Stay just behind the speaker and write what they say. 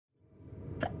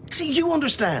See, you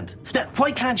understand. Now,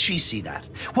 why can't she see that?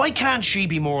 Why can't she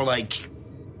be more like...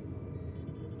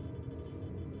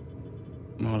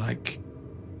 More like...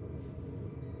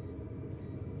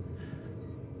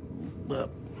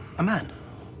 a man.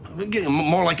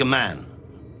 More like a man.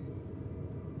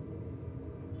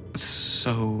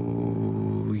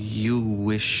 So you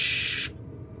wish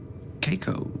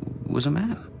Keiko was a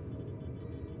man?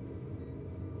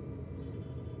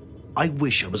 I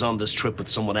wish I was on this trip with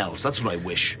someone else. That's what I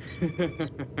wish.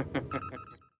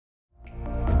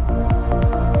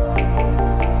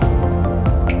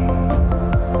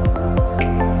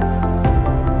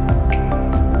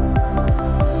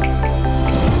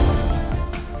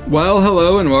 Well,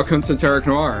 hello and welcome to Terok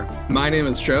Noir. My name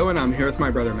is Joe and I'm here with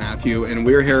my brother Matthew, and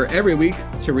we're here every week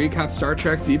to recap Star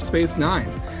Trek Deep Space Nine.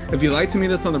 If you'd like to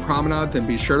meet us on the promenade, then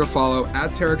be sure to follow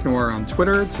 @Terok Noir on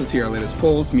Twitter to see our latest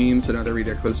polls, memes, and other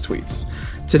ridiculous tweets.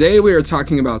 Today we are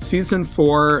talking about Season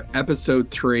 4,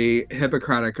 Episode 3,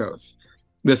 Hippocratic Oath.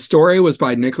 The story was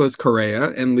by Nicholas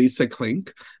Correa and Lisa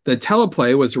Klink. The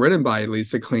teleplay was written by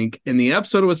Lisa Klink, and the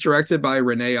episode was directed by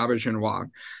Renee Aubergenois.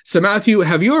 So, Matthew,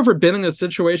 have you ever been in a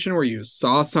situation where you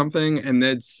saw something and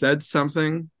then said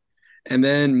something and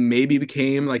then maybe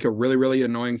became like a really, really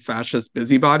annoying fascist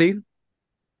busybody?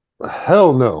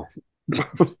 Hell no.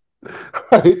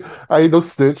 I ain't no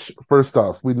snitch. First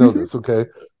off, we know this, okay?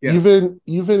 Yes.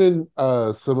 Even in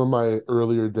some of my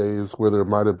earlier days where there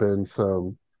might have been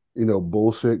some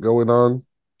bullshit going on.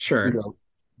 Sure.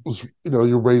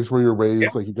 You're raised where you're raised. Yeah.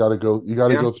 Like you gotta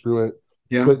go through it.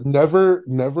 Yeah. But never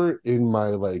in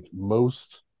my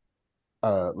most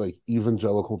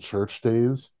evangelical church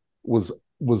days was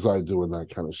I doing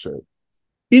that kind of shit.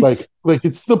 It's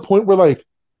it's the point where like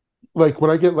when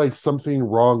I get something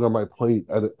wrong on my plate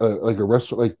at a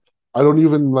restaurant, I don't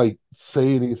even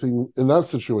say anything in that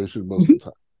situation most of the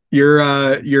time.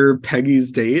 You're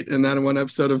Peggy's date in that one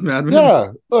episode of Mad Men.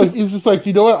 Yeah, he's just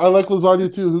you know what? I like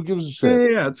lasagna too. Who gives a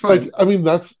shit? Yeah, it's fine.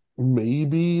 That's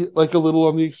maybe a little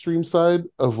on the extreme side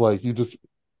of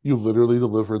you literally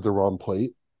delivered the wrong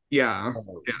plate. Yeah,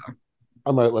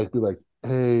 I might be like,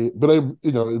 hey, but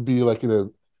it'd be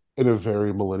in a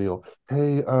very millennial.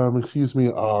 Hey, excuse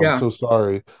me. I'm so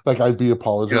sorry. I'd be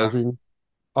apologizing.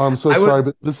 Yeah. I'm so sorry,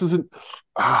 but this isn't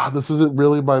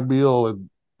really my meal, and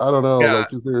I don't know. Yeah.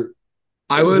 Is there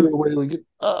a way we get?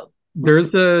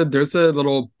 There's a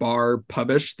little bar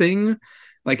pubish thing,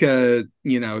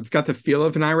 it's got the feel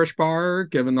of an Irish bar,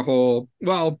 given the whole.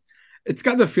 Well, it's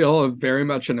got the feel of very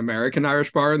much an American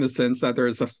Irish bar in the sense that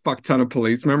there's a fuck ton of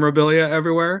police memorabilia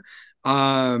everywhere.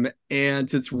 And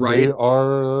it's right. They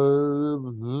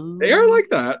are like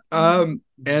that.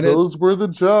 And those were the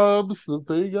jobs that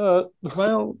they got.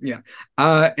 Well, yeah.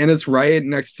 And it's right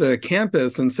next to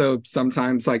campus, and so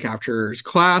sometimes after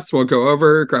class we'll go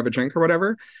over, grab a drink or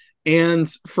whatever,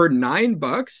 and for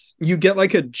 $9 you get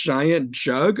a giant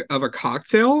jug of a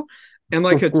cocktail and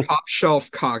a top shelf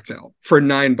cocktail for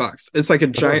 $9. It's a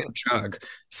giant jug.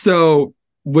 So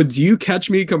would you catch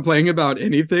me complaining about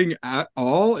anything at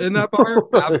all in that bar?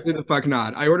 Absolutely the fuck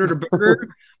not. I ordered a burger.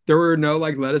 There were no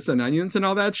lettuce and onions and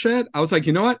all that shit. I was like,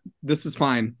 you know what? This is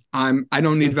fine. I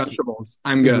don't need vegetables.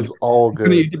 I'm good. It's all good. I'm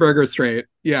gonna eat the burger straight.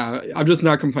 Yeah, I'm just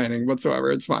not complaining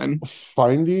whatsoever. It's fine.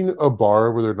 Finding a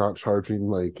bar where they're not charging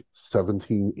 $17,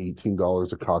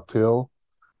 $18 a cocktail.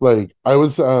 I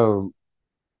was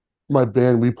my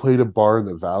band, we played a bar in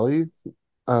the Valley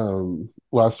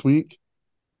last week,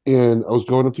 and I was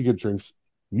going up to get drinks.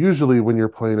 Usually when you're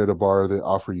playing at a bar, they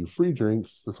offer you free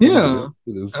drinks. It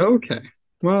is okay.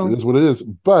 Well, it is what it is.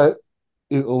 But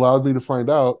it allowed me to find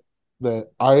out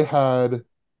that I had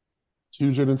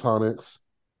 2 gin and tonics.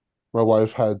 My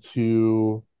wife had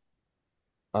 2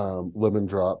 lemon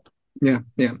drop. Yeah.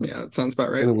 That sounds about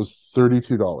right. And it was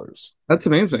 $32. That's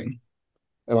amazing.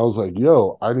 And I was like,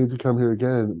 yo, I need to come here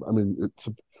again. I mean,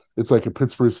 it's like a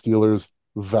Pittsburgh Steelers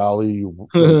Valley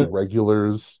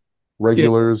regulars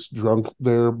drunk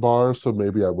their bar, so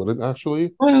maybe I wouldn't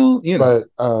actually. Well, but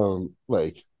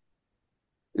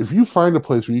if you find a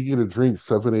place where you get a drink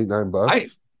 $7, $8,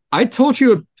 $9, I told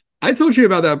you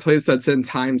about that place that's in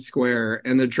Times Square,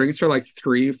 and the drinks are $3,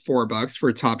 $4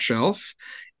 for top shelf,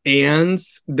 and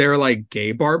they're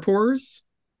gay bar pours.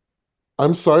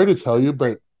 I'm sorry to tell you,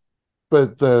 but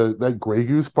that Grey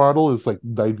Goose bottle is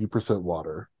 90%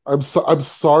 water. I'm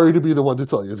sorry to be the one to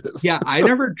tell you this. Yeah, I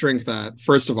never drink that,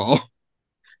 first of all.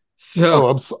 So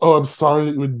I'm sorry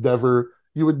that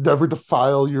you would never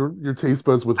defile your taste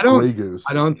buds with Grey Goose.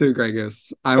 I don't do Grey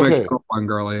Goose. I'm a one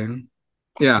girly.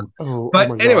 Yeah.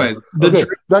 But anyways,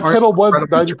 that kettle was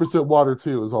 90% water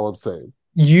too, is all I'm saying.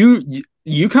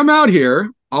 You come out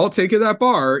here I'll take you to that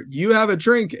bar, you have a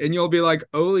drink, and you'll be like,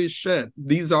 holy shit,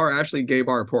 these are actually gay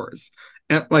bar pours.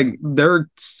 And like they're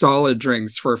solid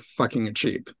drinks for fucking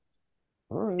cheap.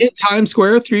 All right. In Times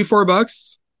Square,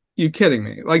 $3-4. You kidding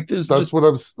me? Like there's just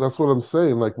That's what I'm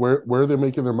saying. Like where are they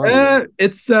making their money at?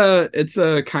 it's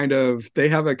a kind of they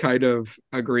have a kind of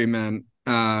agreement.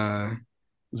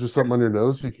 Is there something on your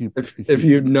nose? If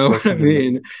you know what I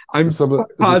mean. I'm Is there something on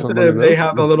your positive they nose?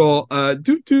 have a little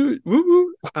doot doot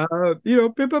woo woo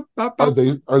bip, bop, bop, Are bop.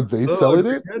 they Oh, selling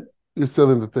it? You're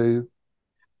selling that they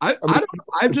I I mean don't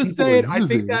I'm just people are saying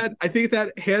using. I think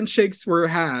that handshakes were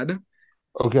had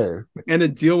Okay. and a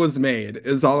deal was made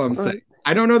is all I'm All saying. right.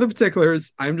 I don't know the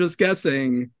particulars. I'm just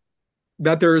guessing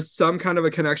that there's some kind of a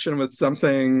connection with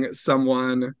something,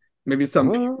 someone, maybe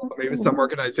some people, maybe some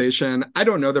organization. I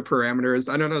don't know the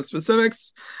parameters. I don't know the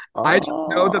specifics. I just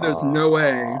know that there's no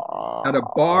way that a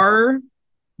bar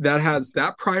that has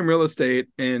that prime real estate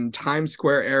in Times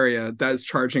Square area that is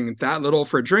charging that little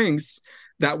for drinks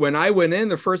that when I went in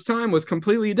the first time was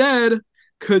completely dead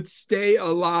could stay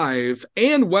alive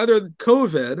and weather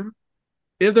COVID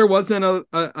if there wasn't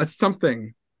a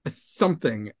something,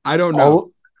 I don't know.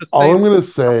 all all I'm gonna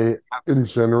say in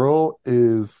general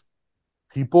is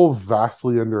people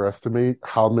vastly underestimate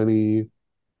how many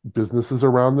businesses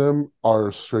around them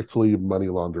are strictly money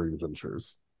laundering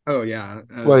ventures. Oh yeah,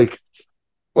 Like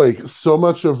so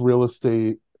much of real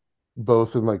estate,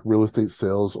 both in like real estate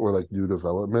sales or like new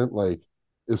development, like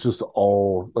it's just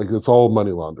all like it's all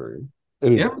money laundering. yeah,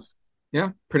 Anyways, yeah,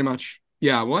 pretty much.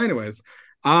 Yeah. Well, anyways,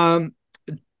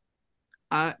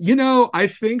 I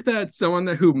think that someone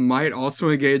who might also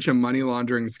engage in money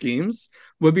laundering schemes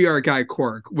would be our guy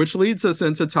Cork, which leads us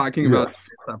into talking about yes.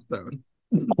 this episode.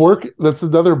 Quark, that's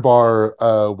another bar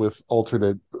with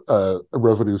alternate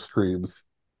revenue streams.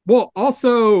 Well,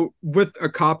 also with a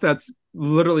cop that's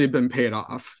literally been paid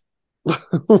off,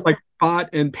 like bought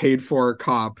and paid for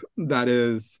cop that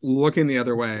is looking the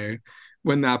other way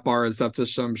when that bar is up to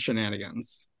some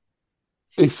shenanigans.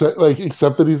 Except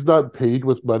that he's not paid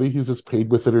with money, he's just paid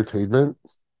with entertainment.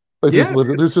 Like Yeah,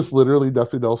 there's just literally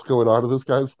nothing else going on in this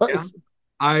guy's yeah.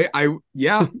 life.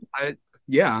 Yeah,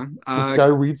 yeah. This guy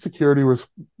reads security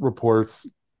reports,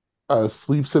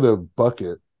 sleeps in a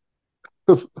bucket,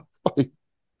 like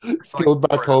Like goes back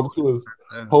 4 hours. home to his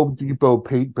Home Depot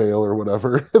paint bale or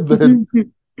whatever, and then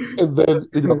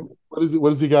what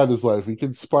does he got in his life? He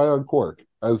can spy on Quark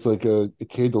as like a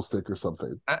candlestick or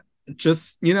something.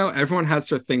 Just everyone has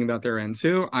their thing that they're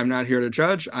into. I'm not here to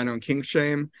judge. I don't kink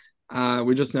shame.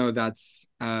 We just know that's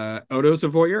Odo's a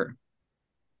voyeur.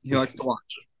 He likes to watch.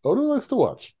 Odo likes to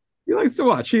watch. He likes to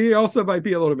watch. He also might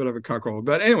be a little bit of a cuckold.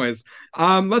 But anyways,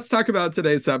 let's talk about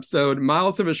today's episode.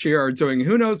 Miles and Bashir are doing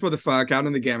who knows what the fuck out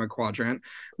in the Gamma Quadrant,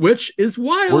 which is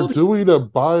We're wild. doing a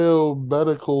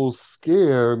biomedical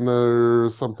scan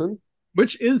or something.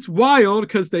 Which is wild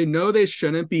because they know they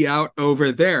shouldn't be out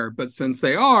over there. But since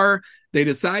they are, they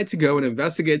decide to go and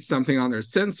investigate something on their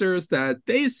sensors that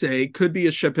they say could be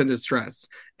a ship in distress.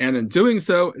 And in doing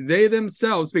so, they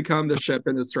themselves become the ship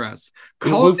in distress. It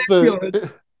Call was it the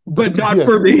ambulance, but not yes,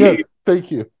 for me. yes,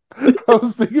 thank you. I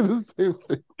was thinking the same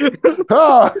thing.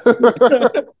 Ah!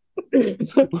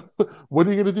 What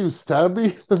are you gonna do? Stab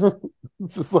me?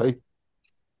 It's just like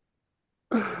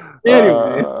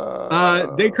Anyways,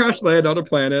 they crash land on a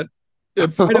planet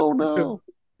and find oh no.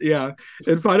 yeah,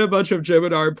 and find a bunch of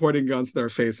Jem'Hadar pointing guns to their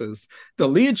faces. The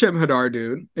lead Jem'Hadar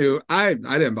dude, who I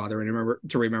didn't bother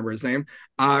to remember his name,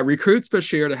 recruits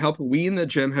Bashir to help wean the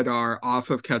Jem'Hadar off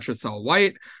of Ketracel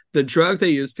White, the drug they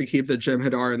used to keep the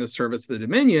Jem'Hadar in the service of the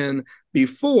Dominion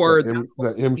before That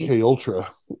MK Ultra.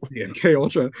 the MK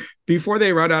Ultra, before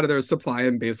they run out of their supply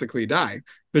and basically die.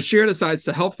 Bashir decides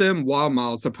to help them while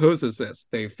Miles opposes this.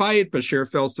 They fight. Bashir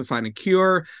fails to find a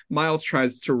cure. Miles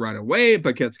tries to run away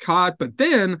but gets caught. But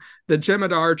then the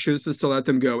Jem'Hadar chooses to let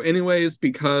them go anyways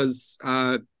because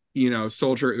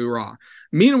soldier oorah.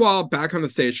 Meanwhile, back on the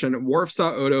station, Worf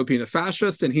saw Odo being a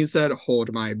fascist and he said,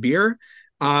 hold my beer.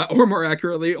 Or more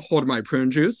accurately, hold my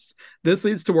prune juice. This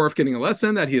leads to Worf getting a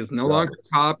lesson that he is no longer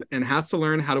a cop and has to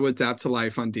learn how to adapt to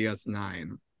life on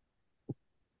DS9.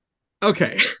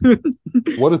 Okay.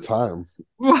 What a time.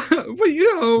 Well,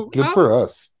 Good for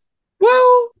us.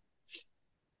 Well,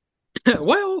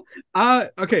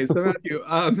 okay, so Matthew,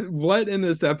 what in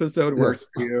this episode works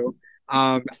for you?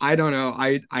 I don't know.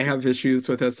 I have issues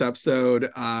with this episode,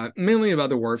 mainly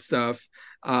about the Worf stuff,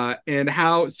 and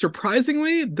how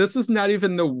surprisingly this is not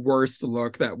even the worst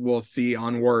look that we'll see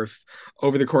on Worf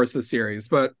over the course of the series.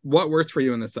 But what worked for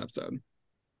you in this episode?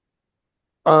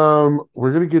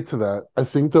 We're gonna get to that. I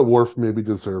think that Worf maybe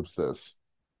deserves this,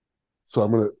 so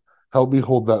I'm gonna help me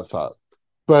hold that thought.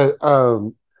 But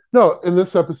No, in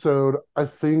this episode, I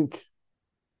think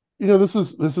this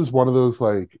is one of those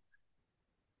like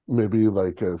maybe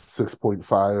like a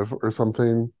 6.5 or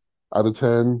something out of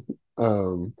 10.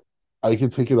 Um, I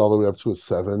could take it all the way up to a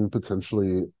 7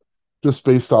 potentially, just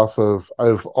based off of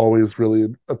I've always really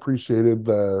appreciated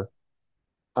the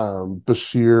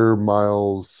Bashir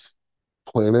Miles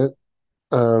planet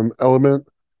element.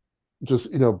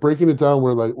 Just breaking it down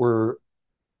where like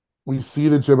we see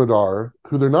the Jem'Hadar,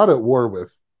 who they're not at war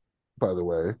with, by the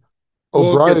way.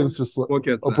 We'll get O'Brien's just like we'll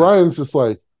get to that. O'Brien's just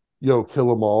like, yo, kill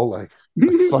them all, like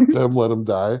fuck them, let them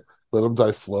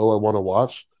die slow. I want to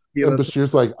watch. He And listens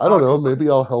Bashir's to like, I don't know, maybe podcasts.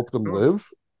 I'll help them live.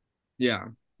 Yeah.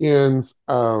 And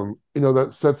that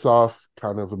sets off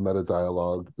kind of a meta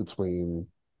dialogue between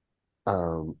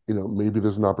maybe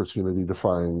there's an opportunity to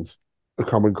find a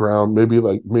common ground.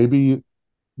 Maybe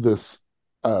this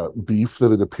beef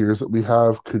that it appears that we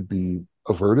have could be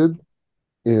averted,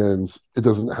 and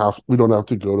we don't have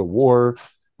to go to war.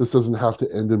 This doesn't have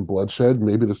to end in bloodshed.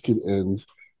 Maybe this could end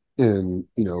in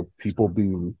people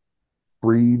being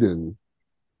freed and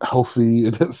healthy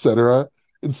and etc.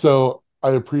 And so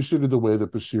I appreciated the way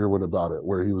that Bashir went about it,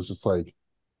 where he was just like,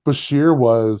 Bashir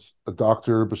was a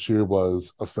doctor, Bashir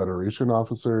was a Federation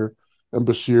officer, and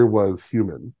Bashir was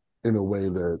human in a way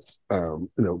that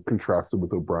contrasted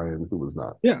with O'Brien, who was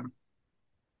not. Yeah.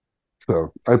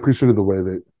 So I appreciated the way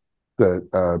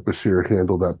that Bashir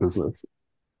handled that business.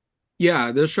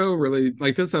 Yeah, this show really,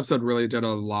 like, this episode really did a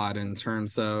lot in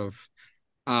terms of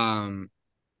um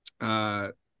uh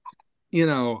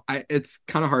it's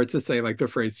kind of hard to say like the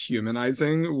phrase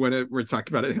humanizing when we're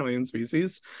talking about an alien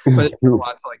species, but it did a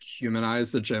lot to like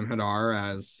humanize the Jem'Hadar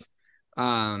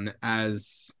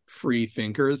as free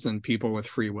thinkers and people with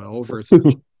free will versus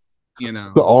you To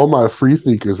know all my free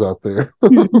thinkers out there,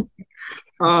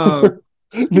 um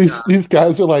yeah. these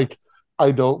guys are like,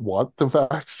 I don't want the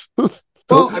vax.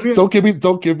 Well, I mean, Don't give me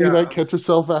that yeah. catch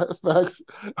yourself vax.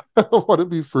 I don't want to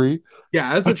be free.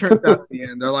 Yeah, as it turns out at the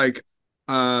end, they're like,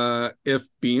 if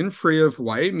being free of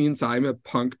white means I'm a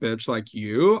punk bitch like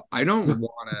you, I don't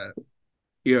want it.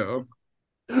 You.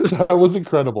 That was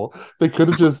incredible. They could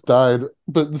have just died,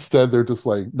 but instead they're just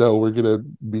like, no, we're gonna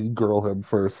mean girl him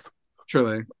first.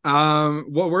 Truly.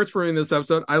 What works for me in this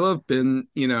episode, I love Ben,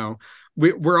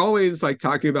 we're always like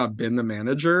talking about Ben the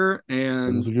manager,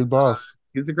 Ben's and a good boss.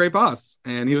 he's a great boss,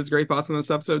 and he was a great boss in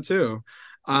this episode too.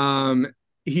 Um,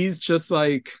 he's just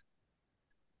like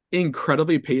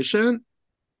incredibly patient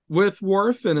with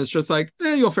Worf, and it's just like,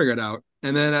 you'll figure it out.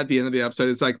 And then at the end of the episode,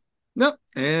 it's like, nope.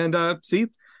 And see,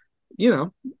 you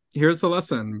know, here's the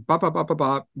lesson. Bop, bop, bop, bop,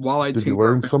 bop, while I Did you tinker learn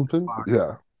away on the something? clock.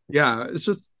 Yeah. Yeah, it's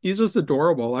just he's just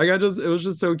adorable. Like it was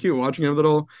just so cute watching him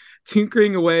little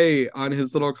tinkering away on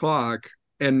his little clock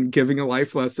and giving a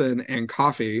life lesson and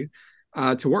coffee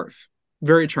to Worf.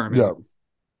 Very charming. Yeah.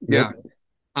 Yeah.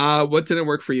 Yep. What didn't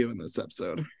work for you in this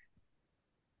episode?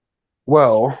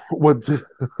 Well,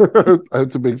 I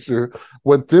had to make sure.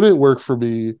 What didn't work for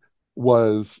me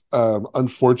was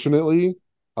unfortunately,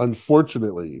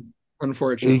 Unfortunately.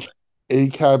 a a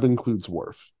cab includes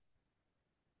Worf.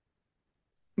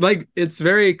 Like it's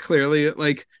very clearly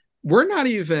like we're not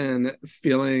even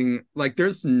feeling like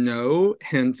there's no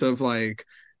hint of like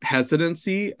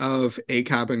hesitancy of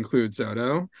ACAB includes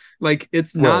Odo. Like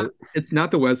Right. it's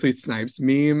not the Wesley Snipes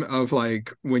meme of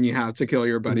like when you have to kill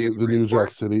your buddy in the The Marine New Jack Corps.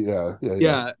 City. Yeah. Yeah.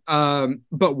 Yeah. Yeah.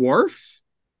 But Worf,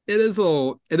 there's a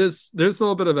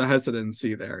little bit of a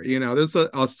hesitancy there. There's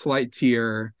a slight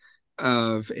tier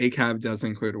of ACAB does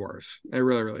include Worf. It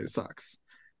really, really sucks.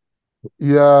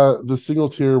 Yeah. The single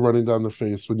tear running down the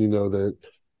face when you know that,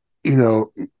 you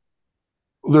know,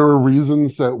 there were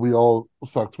reasons that we all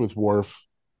fucked with Worf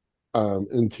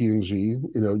in TNG,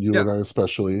 you Yeah. and I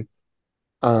especially.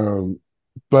 Um,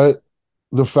 but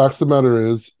the fact of the matter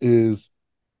is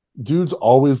dude's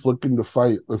always looking to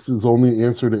fight. That's his only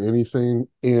answer to anything.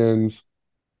 And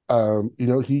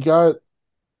he got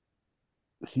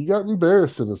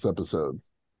embarrassed in this episode.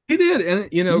 He did,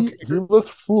 and He looked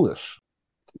foolish.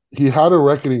 He had a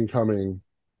reckoning coming.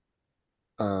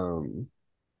 Um,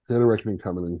 he had a reckoning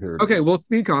coming, and here it okay, is. we'll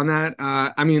speak on that.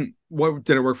 I mean, what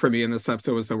didn't work for me in this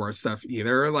episode was the worst stuff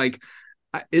either. Like,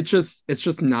 it's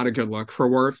just not a good look for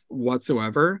Worf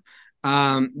whatsoever.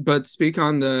 But speak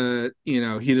on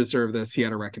he deserved this. He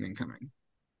had a reckoning coming.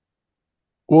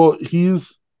 Well,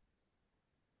 he's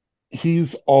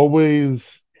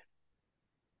always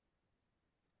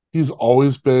he's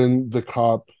always been the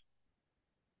cop.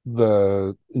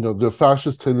 The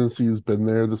fascist tendency has been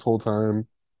there this whole time.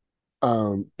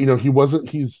 He wasn't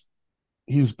he's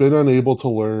been unable to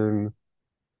learn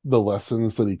the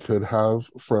lessons that he could have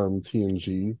from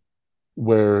TNG.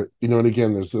 where, and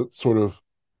again, there's a sort of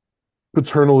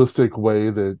paternalistic way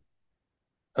that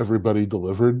everybody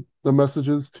delivered the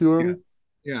messages to Yes. him.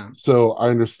 Yeah. So I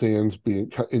understand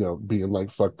being like,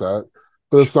 fuck that.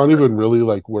 But it's not Sure. even really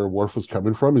like where Worf was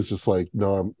coming from. He's just like,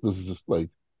 no, this is just like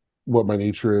what my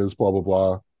nature is, blah,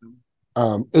 blah,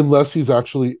 blah. Unless he's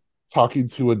actually talking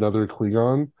to another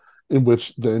Klingon, in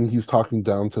which then he's talking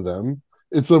down to them.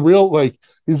 It's a real, like,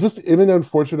 he's just in an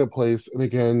unfortunate place. And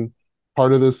again,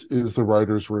 part of this is the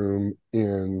writer's room.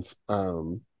 And,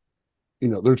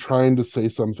 they're trying to say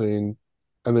something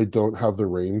and they don't have the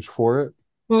range for it.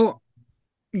 Well,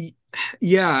 y-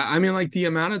 yeah, I mean, like the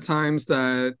amount of times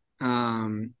that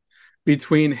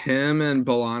between him and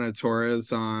B'Elanna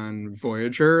Torres on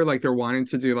Voyager, like they're wanting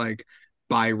to do like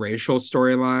biracial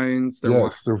storylines. They're wanting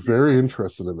Yes, they're to do very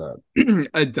interested in that. like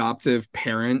adoptive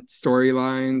parent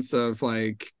storylines of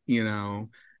like,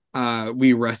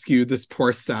 we rescued this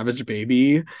poor savage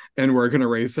baby and we're gonna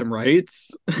raise him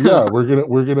rights. Yeah, we're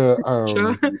gonna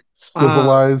uh,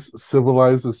 civilize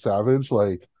the savage.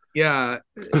 Like, yeah,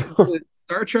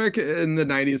 Star Trek in the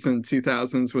 90s and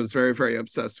 2000s was very, very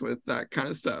obsessed with that kind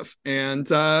of stuff. And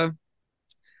I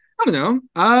don't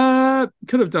know.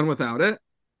 Could have done without it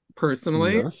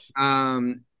personally. yes,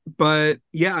 But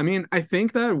yeah, I mean, I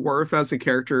think that Worf as a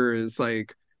character is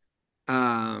like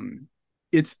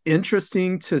it's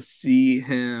interesting to see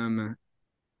him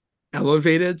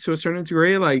elevated to a certain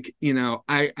degree. Like,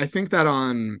 I think that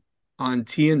on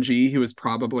TNG he was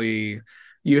probably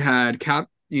you had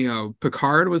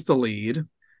Picard was the lead.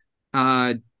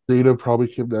 Data probably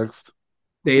came next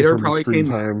in Data terms of probably screen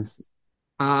came time. next.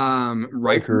 Riker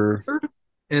Riker, third.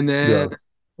 And then yeah,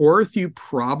 fourth, you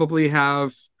probably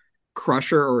have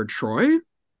Crusher or Troy.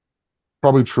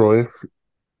 probably Troy.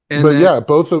 And But then yeah,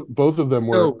 both of them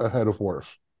were so ahead of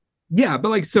Worf. yeah, but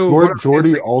like so what I'm saying is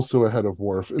Jordy like also ahead of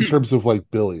Worf in terms of like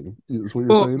billing. Is what you're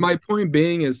well, saying? my point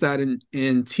being is that in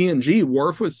TNG,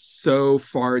 Worf was so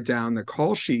far down the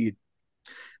call sheet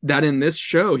that in this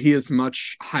show he is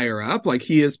much higher up. Like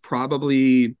he is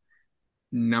probably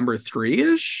number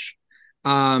three-ish.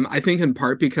 I think in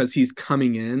part because he's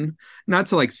coming in, not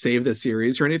to like save the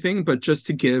series or anything, but just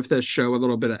to give the show a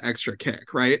little bit of extra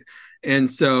kick, right? And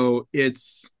so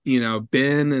it's,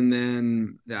 Ben and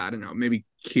then I don't know, maybe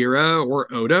Kira or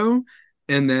Odo,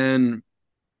 and then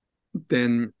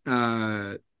and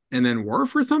then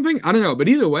Worf or something. I don't know, but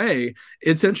either way,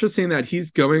 it's interesting that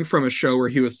he's going from a show where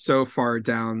he was so far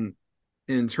down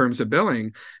in terms of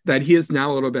billing that he is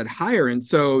now a little bit higher. And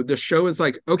so the show is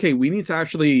like, okay, we need to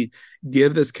actually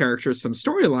give this character some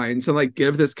storylines and like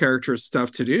give this character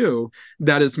stuff to do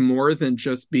that is more than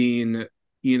just being,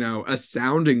 a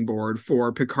sounding board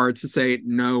for Picard to say,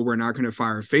 no, we're not going to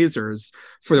fire phasers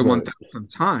for the Right.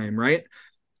 1000th time, right?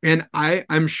 And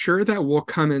I'm sure that we'll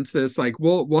come into this like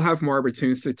we'll have more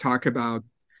opportunities to talk about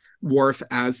Worf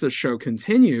as the show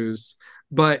continues,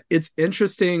 but it's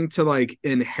interesting to like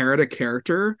inherit a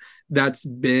character that's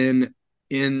been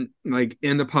in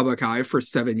the public eye for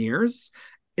 7 years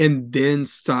and then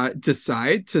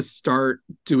decide to start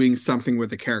doing something with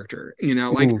the character.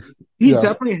 Like Mhm. he Yeah.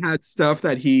 definitely had stuff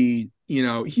that he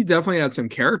definitely had some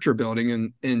character building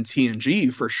in TNG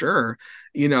for sure.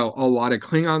 A lot of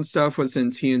Klingon stuff was in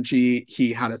TNG.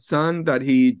 He had a son that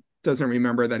he doesn't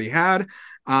remember that he had.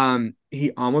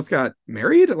 He almost got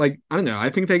married. Like, I don't know. I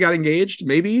think they got engaged,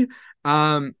 maybe.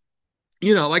 Um,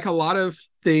 like a lot of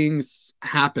things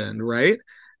happened, right?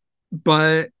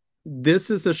 But this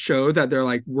is the show that they're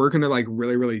like, we're gonna like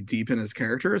really, really deepen his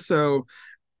character. So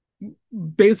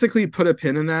basically put a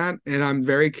pin in that. And I'm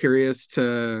very curious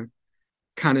to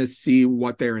kind of see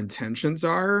what their intentions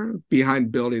are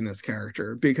behind building this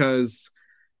character because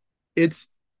it's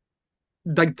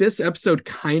like this episode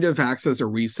kind of acts as a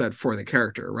reset for the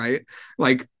character, right?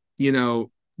 Like,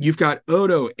 you've got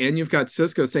Odo and you've got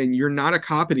Cisco saying you're not a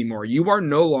cop anymore. You are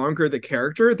no longer the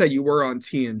character that you were on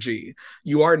TNG.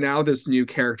 You are now this new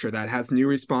character that has new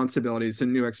responsibilities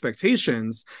and new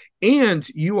expectations. And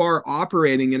you are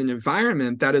operating in an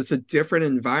environment that is a different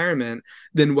environment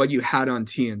than what you had on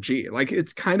TNG. Like,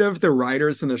 it's kind of the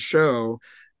writers in the show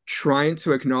trying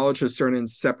to acknowledge a certain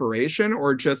separation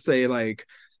or just say, like,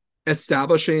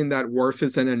 establishing that Worf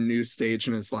is in a new stage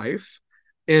in his life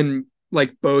in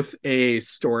like both a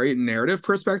story narrative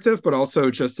perspective, but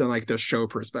also just in like the show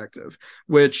perspective,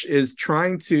 which is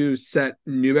trying to set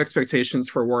new expectations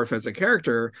for Worf as a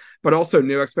character, but also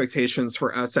new expectations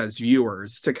for us as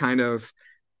viewers to kind of,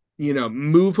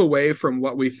 move away from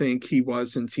what we think he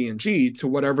was in TNG to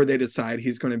whatever they decide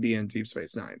he's going to be in Deep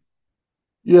Space Nine.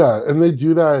 Yeah, and they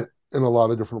do that in a lot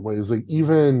of different ways. Like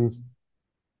even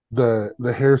the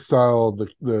hairstyle,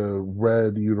 the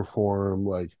red uniform,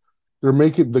 like they're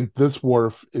making this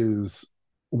wharf is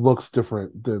looks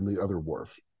different than the other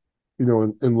wharf, in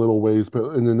little ways,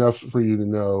 but in enough for you to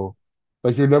know,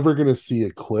 like you're never gonna see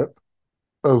a clip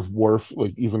of Worf,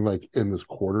 like even like in his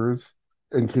quarters,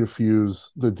 and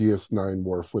confuse the DS9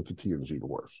 Worf with the TNG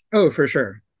Worf. Oh, for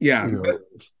sure. Yeah. You know, and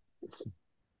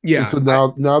Yeah. so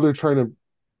now they're trying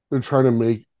to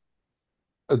make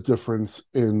a difference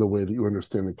in the way that you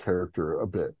understand the character a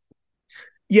bit.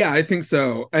 Yeah, I think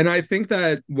so. And I think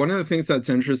that one of the things that's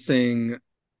interesting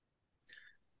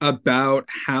about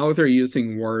how they're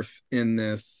using Worf in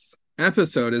this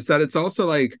episode is that it's also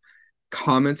like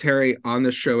commentary on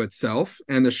the show itself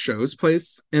and the show's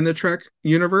place in the Trek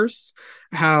universe.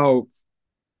 How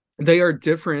they are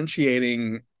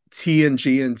differentiating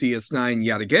TNG and DS9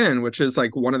 yet again, which is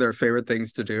like one of their favorite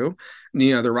things to do.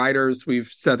 The writers, we've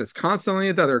said this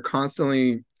constantly, that they're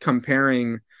constantly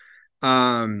comparing,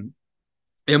 and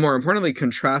more importantly,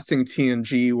 contrasting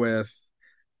TNG with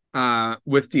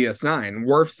DS9.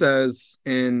 Worf says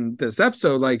in this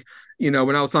episode, like,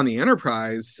 when I was on the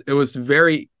Enterprise, it was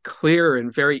very clear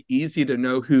and very easy to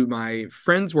know who my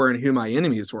friends were and who my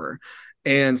enemies were.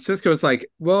 And Cisco's like,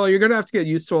 well, you're gonna have to get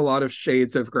used to a lot of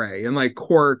shades of gray. And like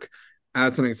Quark,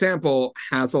 as an example,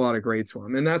 has a lot of gray to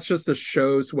him. And that's just the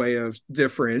show's way of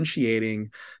differentiating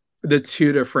the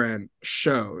two different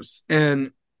shows.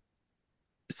 And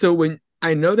so when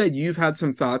I know that you've had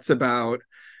some thoughts about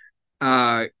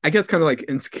I guess kind of like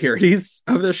insecurities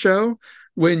of the show.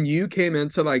 When you came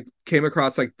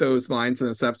across like those lines in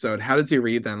this episode, how did you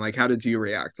read them? Like, how did you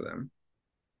react to them?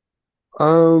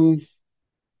 Um,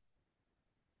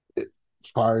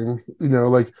 Fine.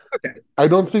 Like Okay. I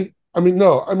don't think. I mean,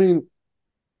 no. I mean,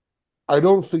 I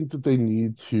don't think that they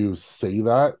need to say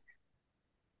that.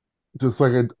 Just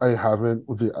like I haven't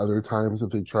with the other times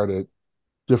that they try to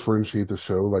differentiate the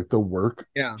show, like the work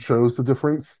Yeah. shows the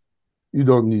difference. You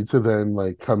don't need to then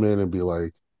like come in and be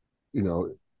like, you know,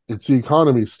 it's the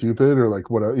economy, stupid, or like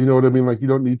what, you know what I mean? Like you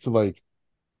don't need to like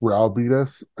browbeat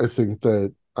us. I think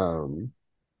that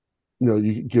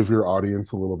you give your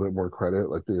audience a little bit more credit,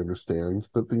 like they understand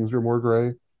that things are more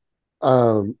gray.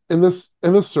 In this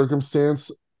circumstance,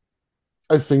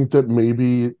 I think that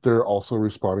maybe they're also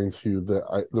responding to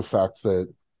the fact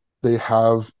that they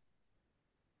have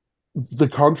the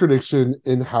contradiction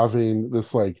in having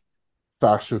this like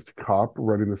fascist cop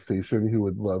running the station who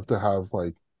would love to have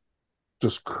like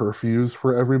just curfews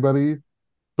for everybody,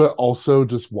 but also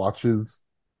just watches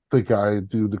the guy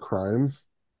do the crimes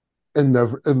and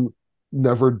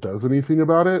never does anything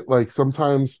about it. Like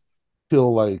sometimes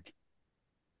he'll like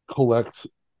collect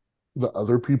the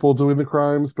other people doing the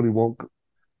crimes, but he won't.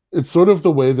 It's sort of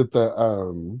the way that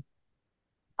the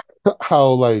how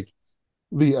like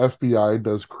the FBI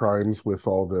does crimes with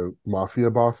all the mafia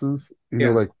bosses.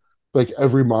 Yeah. Like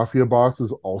every mafia boss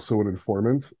is also an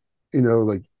informant.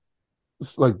 Like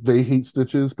like they hate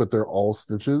snitches, but they're all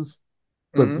snitches,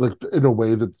 but Mhm. like in a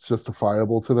way that's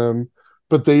justifiable to them.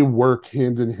 But they work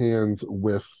hand in hand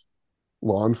with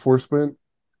law enforcement,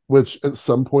 which at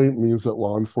some point means that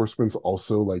law enforcement's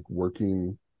also like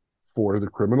working for the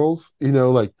criminals.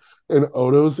 Like and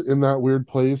Odo's in that weird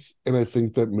place, and I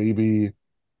think that maybe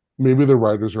the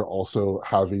writers are also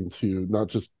having to not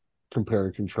just compare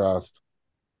and contrast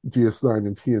DS9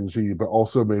 and TNG, but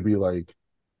also maybe like,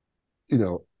 you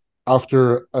know,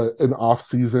 after an off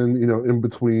season, in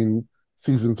between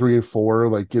season 3 and 4,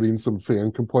 like getting some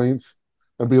fan complaints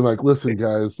and being like, listen,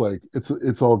 guys, like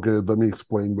it's all good. Let me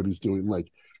explain what he's doing.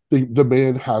 Like the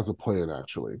man has a plan,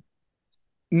 actually.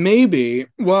 Maybe.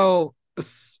 Well,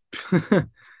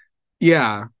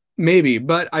 yeah, maybe.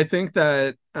 But I think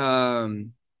that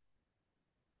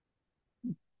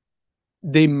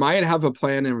they might have a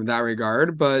plan in that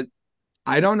regard, but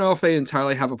I don't know if they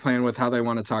entirely have a plan with how they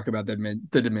want to talk about the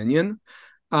Dominion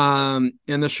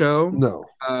in the show. No.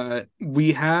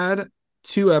 We had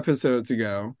 2 episodes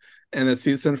ago in the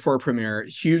season 4 premiere,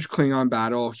 huge Klingon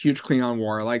battle, huge Klingon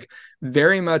war, like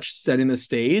very much setting the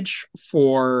stage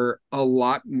for a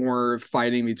lot more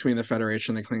fighting between the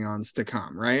Federation and the Klingons to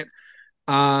come, right?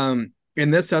 In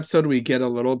this episode, we get a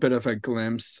little bit of a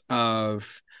glimpse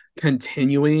of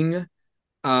continuing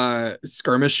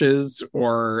skirmishes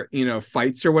or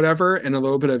fights or whatever, and a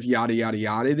little bit of yada yada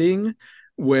yada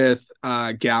with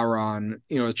Gowron,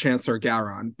 Chancellor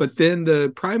Gowron. But then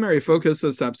the primary focus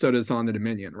of this episode is on the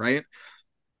Dominion, right?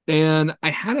 And I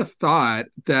had a thought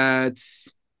that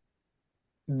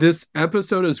this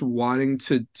episode is wanting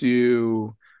to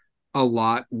do a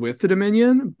lot with the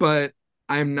Dominion, but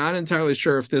I'm not entirely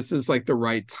sure if this is like the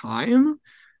right time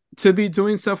to be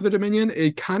doing stuff with the Dominion.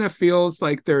 It kind of feels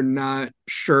like they're not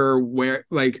sure where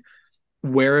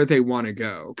they want to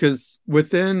go, because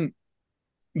within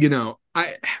you know,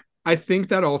 I think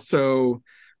that also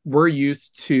we're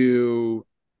used to,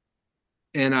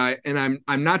 and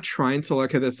I'm not trying to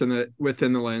look at this in the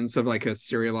within the lens of like a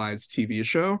serialized TV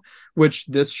show, which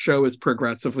this show is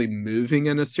progressively moving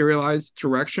in a serialized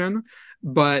direction,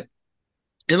 but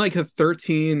in like a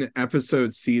 13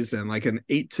 episode season, like an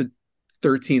 8 to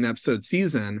 13 episode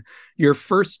season, your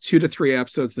first 2 to 3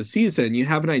 episodes of the season, you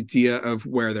have an idea of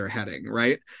where they're heading,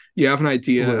 right? You have an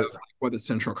idea of Right. like what the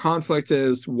central conflict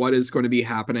is, what is going to be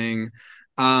happening.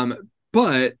 Um,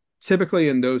 but typically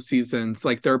in those seasons,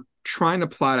 like they're trying to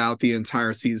plot out the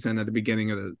entire season at the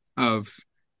beginning of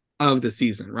the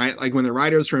season, right? Like when the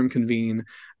writers' room convene,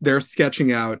 they're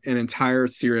sketching out an entire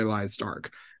serialized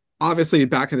arc. Obviously,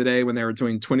 back in the day when they were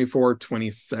doing 24,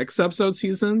 26 episode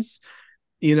seasons,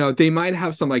 they might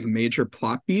have some like major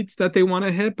plot beats that they want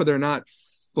to hit, but they're not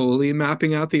fully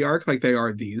mapping out the arc like they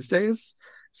are these days.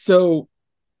 So,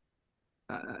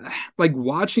 like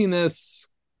watching this,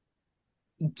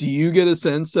 do you get a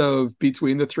sense of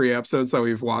between the 3 episodes that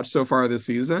we've watched so far this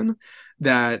season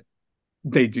that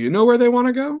they do know where they want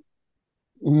to go?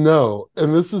 No,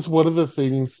 and this is one of the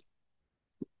things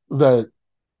that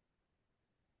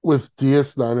with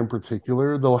DS9 in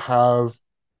particular, they'll have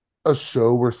a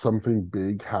show where something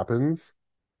big happens,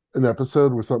 an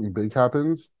episode where something big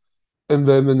happens, and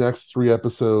then the next 3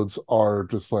 episodes are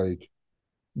just like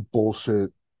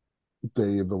bullshit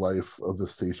day in the life of the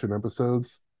station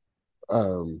episodes.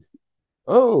 Um,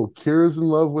 oh, Kira's in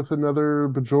love with another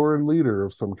Bajoran leader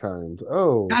of some kind.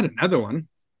 Oh, Got another one.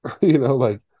 you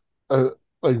know, uh,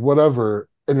 like whatever.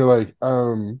 And you're like,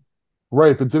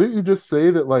 right, but didn't you just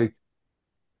say that like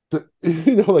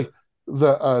like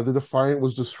the Defiant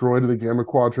was destroyed in the Gamma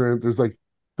Quadrant. There's like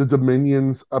the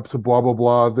Dominions up to blah blah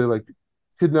blah. They like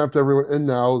kidnapped everyone, and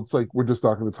now it's like we're just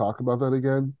not going to talk about that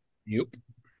again. Yep.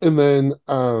 And then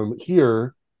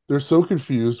here they're so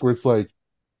confused where it's like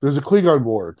there's a Klingon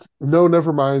war. No,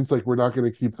 never mind. It's like we're not going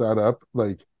to keep that up.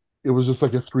 Like it was just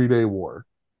like a 3 day war,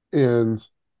 and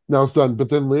now it's done. But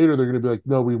then later they're going to be like,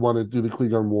 no, we want to do the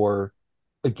Klingon war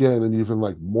again, and even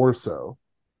like more so.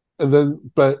 And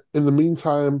then, but in the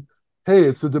meantime, hey,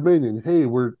 it's the Dominion. Hey,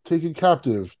 we're taken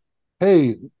captive.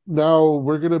 Hey, now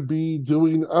we're gonna be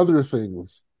doing other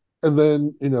things. And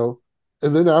then,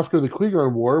 and then after the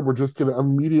Klingon War, we're just gonna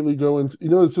immediately go into,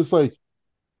 it's just like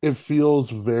it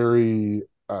feels very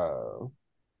out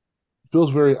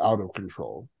of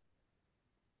control.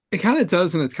 It kind of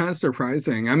does, and it's kind of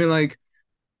surprising. I mean, like,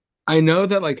 I know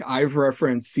that like I've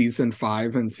referenced season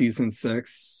 5 and season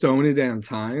 6 so many damn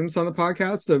times on the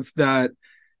podcast of that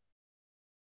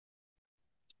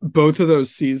both of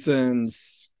those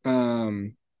seasons,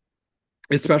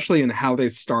 especially in how they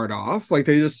start off, like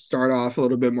they just start off a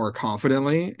little bit more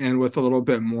confidently and with a little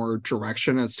bit more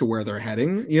direction as to where they're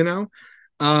heading.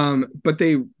 But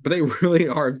they really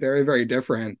are very, very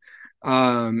different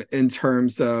in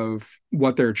terms of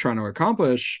what they're trying to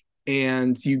accomplish.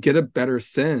 And you get a better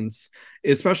sense,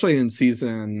 especially in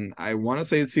season, I want to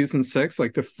say it's season 6,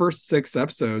 like the first 6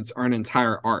 episodes are an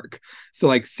entire arc. So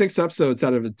like 6 episodes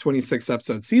out of a 26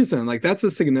 episode season, like that's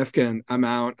a significant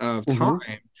amount of Mm-hmm.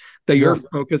 time that Yeah. you're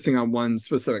focusing on one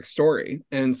specific story.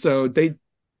 And so they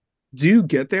do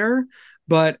get there,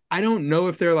 but I don't know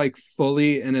if they're like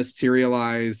fully in a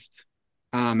serialized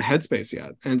headspace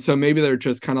yet. And so maybe they're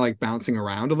just kind of like bouncing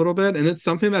around a little bit. And it's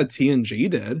something that TNG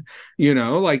did,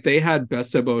 like they had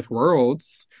best of both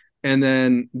worlds. And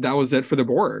then that was it for the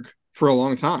Borg for a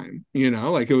long time,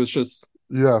 like it was just,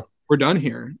 Yeah. we're done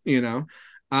here.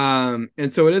 And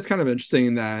so it is kind of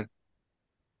interesting that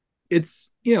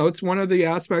it's one of the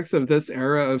aspects of this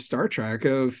era of Star Trek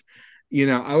of,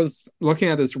 I was looking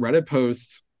at this Reddit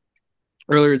post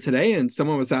earlier today and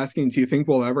someone was asking, do you think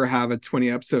we'll ever have a 20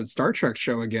 episode Star Trek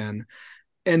show again?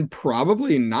 And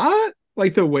probably not,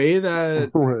 like the way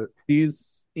that Right.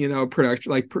 these,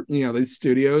 production, like, these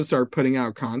studios are putting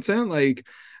out content. Like,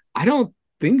 I don't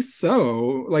think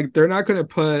so. Like, they're not going to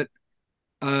put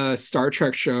a Star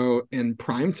Trek show in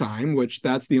prime time, which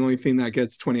that's the only thing that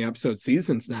gets 20 episode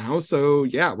seasons now. So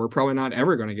yeah, we're probably not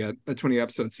ever going to get a 20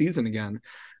 episode season again.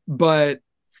 But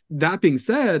that being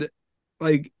said,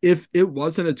 like if it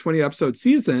wasn't a 20 episode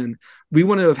season, we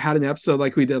wouldn't have had an episode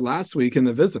like we did last week in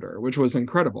The Visitor, which was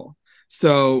incredible.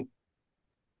 So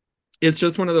it's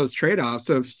just one of those trade-offs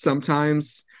of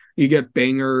sometimes you get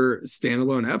banger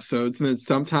standalone episodes and then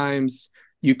sometimes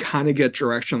you kind of get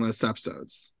directionless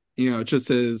episodes. It just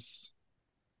is,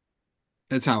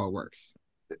 it's how it works.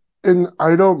 And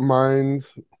I don't mind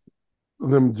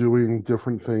them doing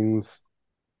different things.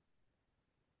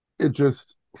 It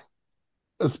just,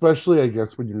 especially I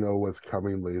guess when you know what's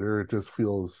coming later, it just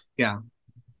feels Yeah.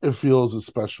 it feels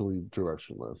especially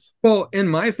directionless. Well, and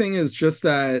my thing is just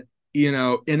that,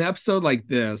 an episode like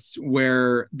this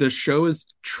where the show is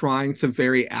trying to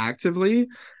very actively,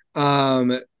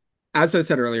 um, as I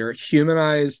said earlier,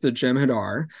 humanize the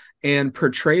Jem'Hadar and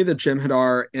portray the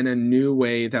Jem'Hadar in a new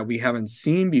way that we haven't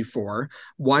seen before,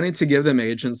 wanting to give them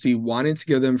agency, wanting to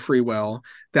give them free will,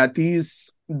 that at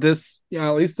least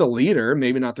the leader,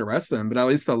 maybe not the rest of them, but at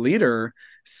least the leader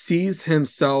sees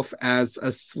himself as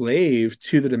a slave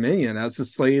to the Dominion, as a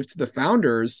slave to the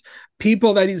founders,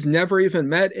 people that he's never even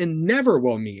met and never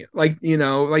will meet. Like,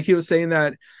 like he was saying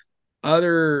that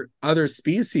other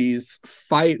species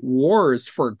fight wars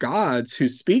for gods who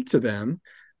speak to them,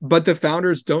 but the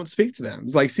founders don't speak to them.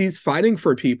 It's like he's fighting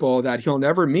for people that he'll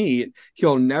never meet,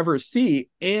 he'll never see,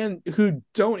 and who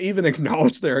don't even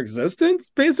acknowledge their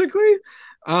existence, basically.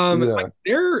 Yeah. Like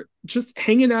they're just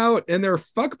hanging out in their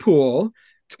fuck pool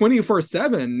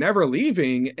 24/7, never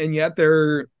leaving, and yet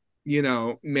they're,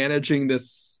 managing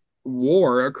this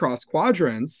war across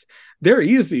quadrants. They're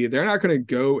easy. They're not going to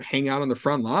go hang out on the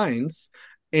front lines.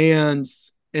 And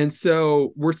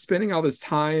so we're spending all this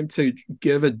time to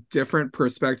give a different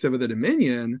perspective of the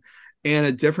Dominion and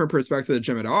a different perspective of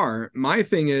the Jem'Hadar. My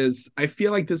thing is, I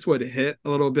feel like this would hit a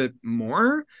little bit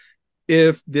more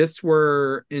if this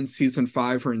were in season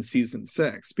 5 or in season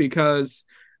 6, because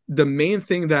the main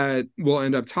thing that we'll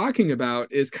end up talking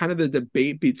about is kind of the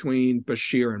debate between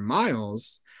Bashir and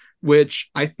Miles, which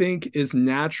I think is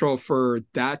natural for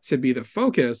that to be the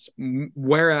focus.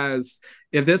 Whereas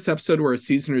if this episode were a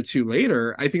season or 2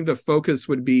 later, I think the focus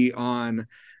would be on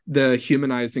the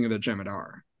humanizing of the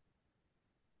Jem'Hadar.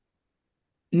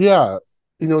 Yeah.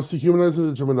 It's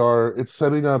dehumanizing the Jem'Hadar. It's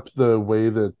setting up the way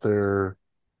that their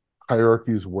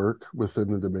hierarchies work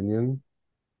within the Dominion,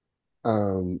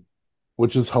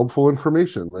 which is helpful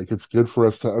information. Like, it's good for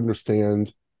us to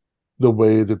understand the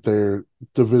way that their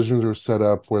divisions are set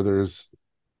up, where there's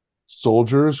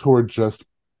soldiers who are just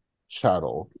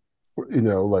chattel.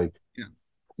 Like, Yeah.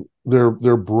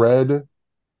 they're bred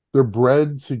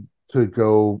to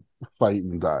go fight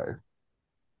and die.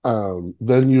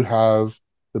 Then you have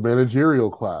the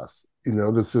managerial class,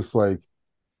 that's just like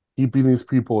keeping these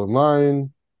people in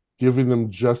line, giving them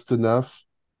just enough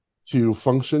to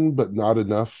function, but not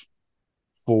enough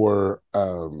for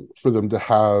them to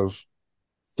have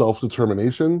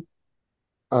self-determination,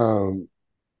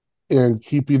 and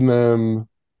keeping them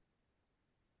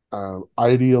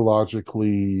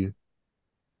ideologically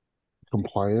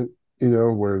compliant,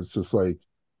 where it's just like,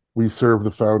 we serve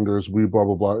the founders, we blah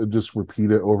blah blah, and just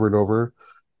repeat it over and over.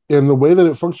 And the way that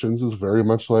it functions is very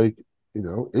much like,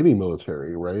 any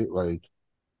military, right? Like,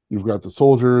 you've got the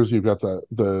soldiers, you've got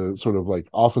the sort of like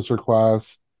officer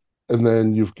class, and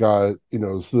then you've got,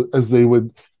 as they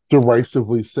would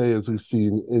derisively say, as we've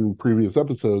seen in previous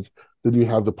episodes, then you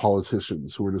have the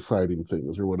politicians who are deciding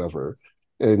things or whatever.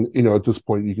 And, at this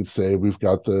point, you could say we've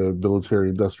got the military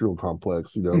industrial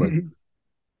complex, like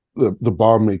the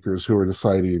bomb makers who are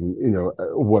deciding,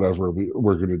 whatever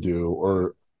we're going to do.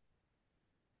 Or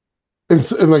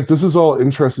and like, this is all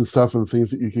interesting stuff and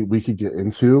things that we could get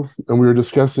into. And we were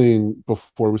discussing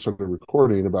before we started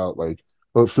recording about, like,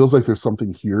 well, it feels like there's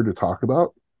something here to talk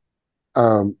about,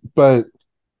 but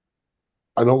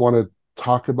I don't want to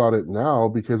talk about it now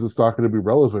because it's not going to be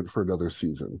relevant for another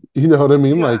season. You know what I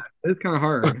mean? Yeah, like, it's kind of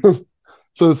hard.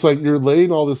 So it's like you're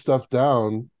laying all this stuff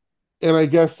down, and I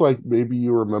guess, like, maybe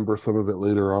you remember some of it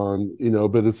later on,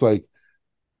 but it's like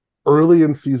early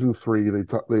in season 3,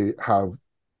 they have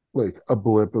like a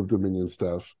blip of Dominion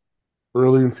stuff.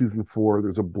 Early in season 4,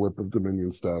 there's a blip of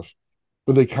Dominion stuff,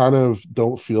 but they kind of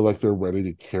don't feel like they're ready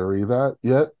to carry that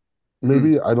yet.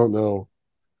 Maybe I don't know.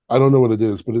 I don't know what it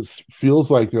is, but it feels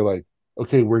like they're like,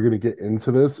 okay, we're going to get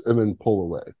into this and then pull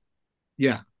away.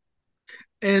 Yeah.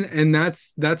 And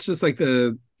that's just like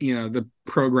the the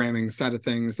programming side of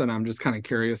things that I'm just kind of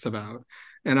curious about.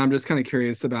 And I'm just kind of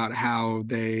curious about how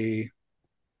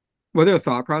what their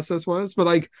thought process was. But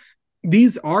like,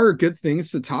 these are good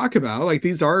things to talk about. Like,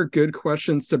 these are good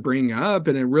questions to bring up,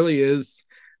 and it really is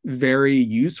very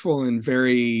useful and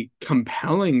very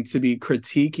compelling to be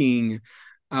critiquing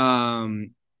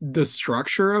the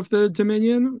structure of the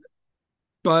Dominion.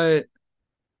 But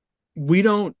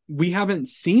we haven't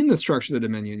seen the structure of the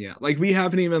Dominion yet. Like, we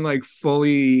haven't even like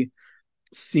fully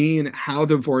seen how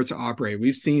the Vorta operate.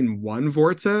 We've seen one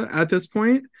Vorta at this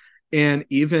point, and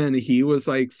even he was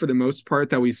like, for the most part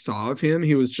that we saw of him,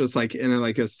 he was just like in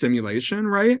a simulation,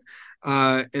 right?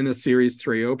 In the series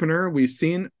 3 opener, we've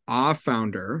seen a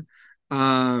founder,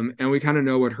 and we kind of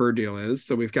know what her deal is,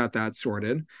 so we've got that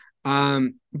sorted.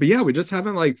 But yeah, we just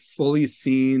haven't like fully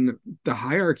seen the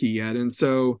hierarchy yet. And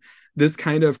so this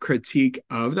kind of critique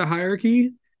of the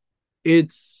hierarchy,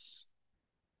 it's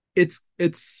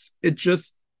it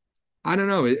just, I don't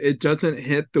know, it doesn't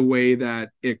hit the way that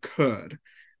it could.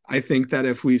 I think that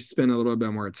if we spent a little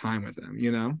bit more time with him,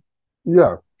 you know?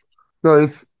 Yeah. No,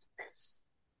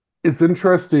 it's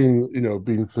interesting,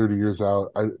 being 30 years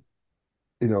out,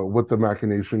 what the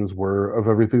machinations were of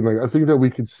everything. Like, I think that we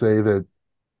could say that,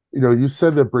 you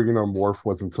said that bringing on Worf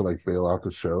wasn't to like bail out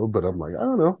the show, but I'm like, I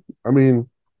don't know. I mean,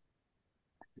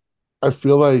 I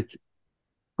feel like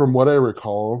from what I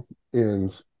recall,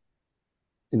 and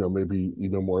maybe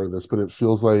more of this, but it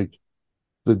feels like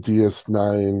the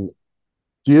DS9,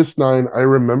 I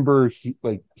remember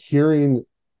like hearing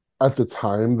at the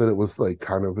time that it was like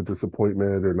kind of a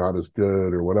disappointment or not as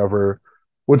good or whatever,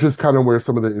 which is kind of where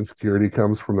some of the insecurity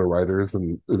comes from the writers,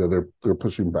 and they're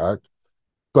pushing back.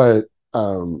 But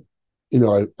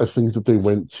I think that they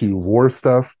went to war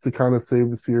stuff to kind of save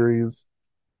the series,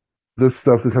 this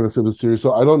stuff to kind of save the series.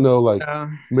 So I don't know, like Yeah.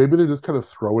 maybe they're just kind of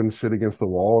throwing shit against the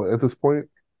wall at this point.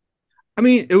 I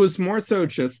mean, it was more so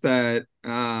just that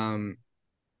saving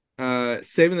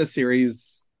the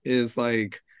series is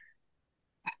like,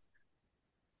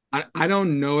 I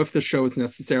don't know if the show is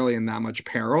necessarily in that much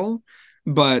peril,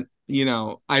 but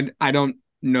I don't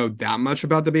know that much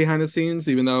about the behind the scenes,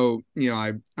 even though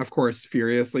I of course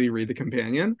furiously read the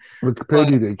companion. The But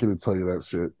companion ain't gonna tell you that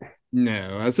shit.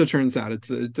 no, as it turns out,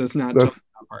 it does not tell That's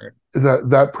that part.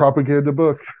 that propaganda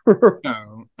book.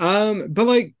 No. But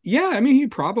like, yeah, I mean, he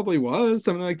probably was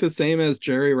something like the same as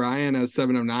Jerry Ryan as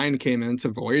 709 came into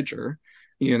Voyager.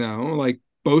 Like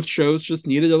both shows just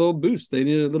needed a little boost. They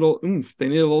needed a little oomph. They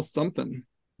needed a little something.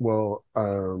 Well,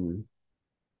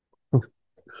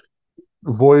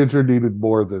 Voyager needed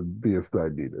more than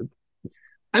DS9 needed.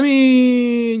 I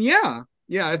mean, yeah,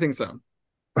 I think so.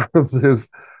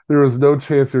 There was no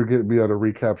chance you're getting me on a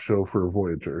recap show for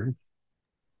Voyager.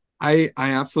 I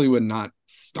absolutely would not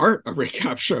start a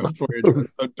recap show for There Voyager.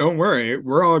 So don't worry,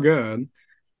 we're all good.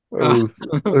 Uh,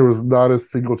 there was not a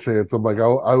single chance. I'm like,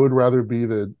 I would rather be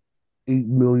the 8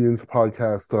 millionth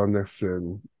podcast on Next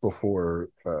Gen before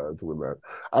doing that.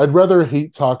 I'd rather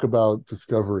hate talk about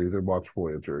Discovery than watch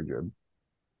Voyager again.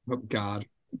 oh God,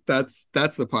 that's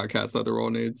the podcast that the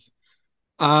world needs.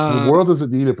 The Uh, world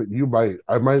doesn't need it, but you might.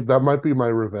 I might. That might be my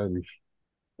revenge.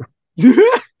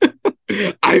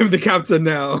 I am the captain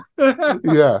now.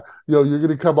 Yeah, you're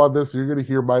gonna come on this. You're gonna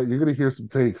hear some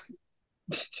takes.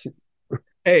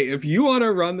 Hey, if you want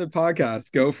to run the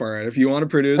podcast, go for it. If you want to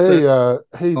produce it,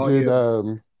 Hey, all did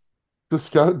you.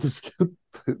 discuss?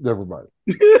 Never mind.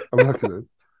 I'm not gonna.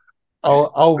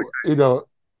 I'll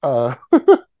uh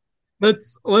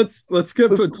Let's get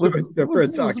put to a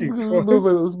different let's talking move it. point.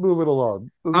 Let's move it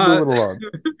along. Let's move Uh, it along.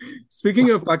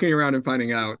 speaking of fucking around and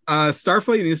finding out,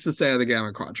 Starfleet needs to stay out of the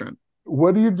Gamma Quadrant.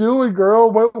 What are you doing,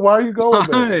 girl? Why are you going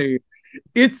there? Why?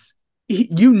 It's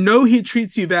he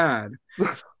treats you bad.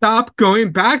 Stop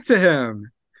going back to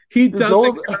him. He You're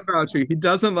doesn't going. care about you. He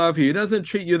doesn't love you. He doesn't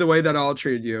treat you the way that I'll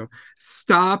treat you.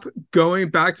 Stop going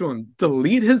back to him.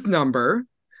 Delete his number.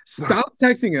 Stop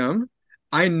texting him.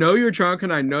 I know you're drunk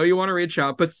and I know you want to reach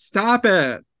out, but stop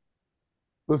it.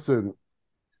 Listen,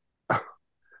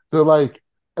 they're like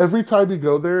every time you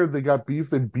go there, they got beef.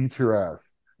 They beat your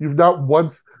ass. You've not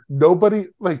once. Nobody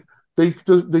like they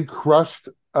crushed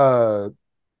a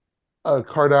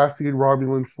Cardassian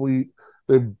Romulan fleet.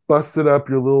 They busted up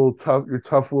your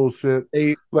tough little shit.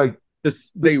 They Like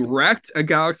they wrecked a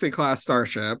Galaxy class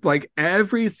starship like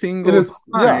every it single is,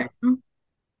 yeah. time.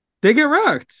 They get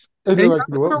wrecked. And And you're you like, have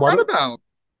nothing to why run don't about.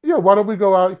 yeah, why don't we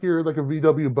go out here like a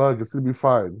VW bug? It's gonna be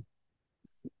fine.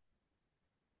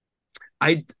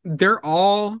 They're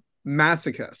all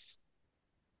masochists.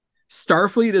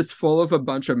 Starfleet is full of a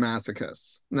bunch of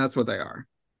masochists, and that's what they are.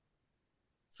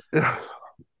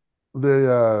 They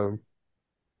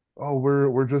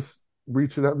we're just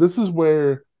reaching out. This is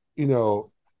where,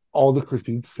 all the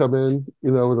critiques come in,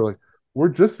 where they're like, we're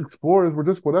just explorers, we're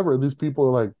just whatever. And these people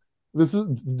are like, this is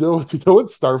you know what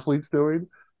Starfleet's doing?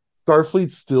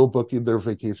 Starfleet's still booking their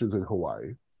vacations in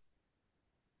Hawaii.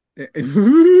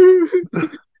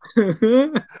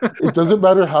 It doesn't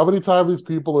matter how many times these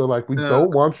people are like, we Uh,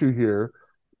 don't want you here.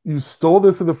 You stole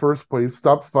this in the first place.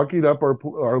 Stop fucking up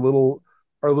our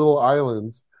little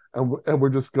islands, and we're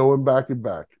just going back and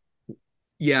back.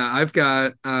 yeah, I've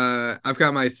got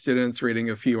my students reading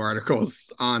a few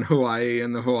articles on Hawaii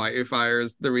and the Hawaii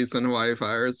fires, the recent Hawaii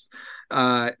fires,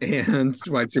 and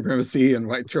white supremacy and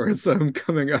white tourism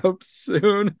coming up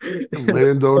soon. And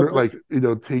Landowner, so, like,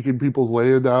 taking people's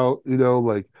land out.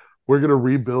 Like, we're gonna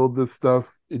rebuild this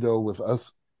stuff. With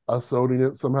us owning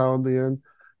it somehow in the end.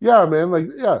 Yeah, man. Like,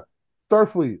 yeah,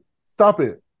 Starfleet, stop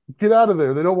it. Get out of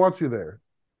there. They don't want you there.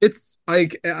 It's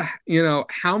like,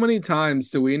 how many times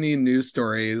do we need news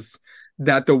stories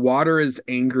that the water is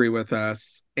angry with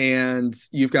us, and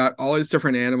you've got all these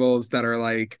different animals that are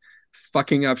like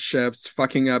fucking up ships,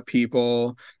 fucking up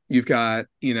people. You've got,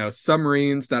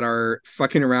 submarines that are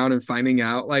fucking around and finding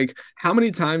out. Like, how many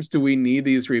times do we need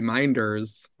these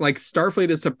reminders? Like, Starfleet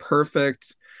is a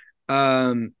perfect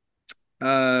um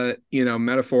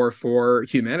metaphor for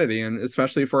humanity, and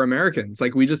especially for Americans.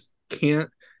 Like, we just can't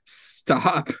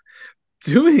stop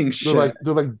doing shit.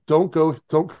 They're like, don't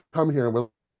come here. And we're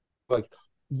like,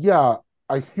 yeah,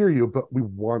 I hear you, but we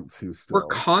want to We're still.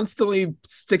 constantly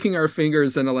sticking our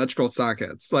fingers in electrical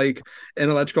sockets, like in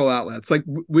electrical outlets. Like,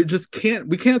 we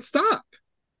can't stop.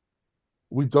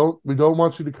 We don't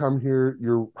want you to come here.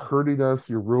 You're hurting us.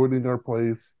 You're ruining our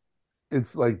place.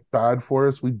 It's like bad for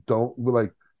us. We don't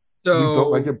like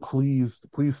So it. Please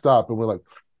stop. And we're like,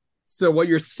 so what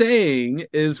you're saying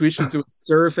is we should do a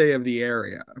survey of the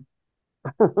area.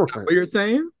 right. What you're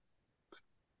saying?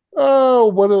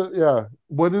 Oh, yeah.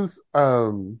 What is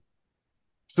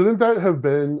shouldn't that have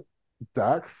been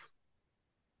Dax?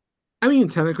 I mean,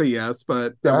 technically yes,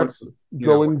 but it would, Dax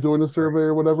going doing a sorry. survey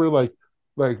or whatever, like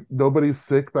nobody's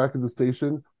sick back in the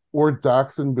station, or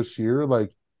Dax and Bashir,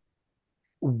 like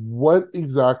what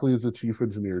exactly is the chief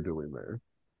engineer doing there?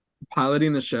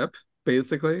 Piloting the ship,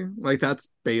 basically. Like, that's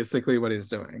basically what he's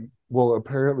doing. Well,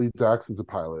 apparently Dax is a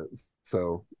pilot,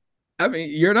 so I mean,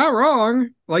 you're not wrong.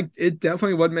 Like, it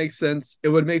definitely would make sense. It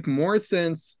would make more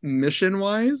sense mission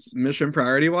wise, mission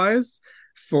priority wise,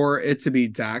 for it to be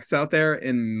Dax out there,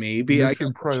 and maybe I mission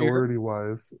guess Bashir. priority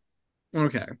wise.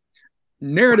 Okay.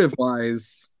 Narrative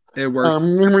wise, it works.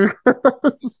 Um, Do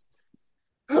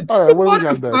all right, you what do we want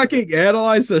got to next? fucking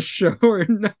analyze the show or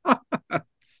not?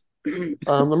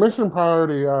 The mission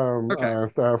priority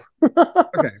Okay. stuff.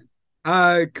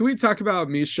 Okay. Can we talk about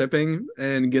me shipping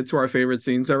and get to our favorite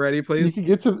scenes already, please? You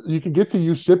can get to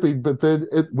you shipping, but then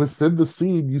within the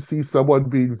scene you see someone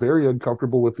being very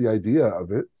uncomfortable with the idea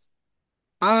of it.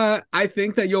 I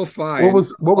think that you'll find What a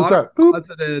was lot of that? Boop.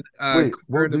 closeted Wait,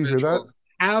 queer do you hear that? individuals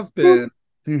have Boop. been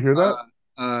Do you hear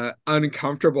that?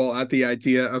 uncomfortable at the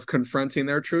idea of confronting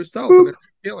their true self and Boop. their true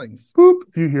feelings. Boop.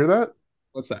 Do you hear that?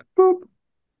 What's that? Boop.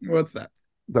 What's that?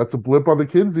 That's a blip on the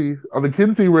Kinsey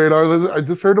radar. I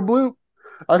just heard a bloop.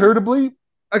 I heard a bleep.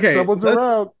 Okay, Someone's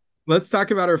around. let's talk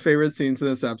about our favorite scenes in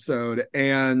this episode.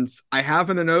 And I have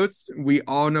in the notes, we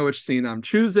all know which scene I'm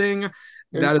choosing.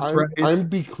 And That is right. I'm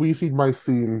bequeathing my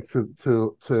scene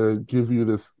to give you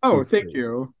Oh, this thank scene.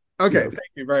 you. Okay, Yes.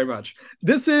 thank you very much.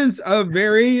 This is a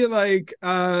very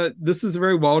this is a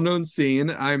very well-known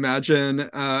scene, I imagine,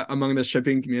 among the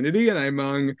shipping community and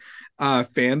among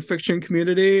fan fiction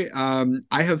community.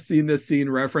 I have seen this scene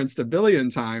referenced a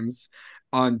billion times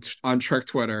on Trek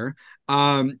Twitter.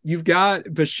 You've got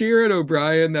Bashir and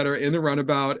O'Brien that are in the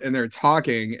runabout and they're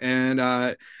talking, and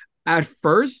at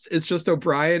first it's just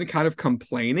O'Brien kind of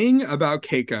complaining about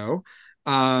Keiko,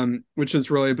 which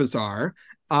is really bizarre.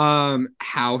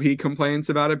 How he complains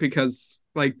about it, because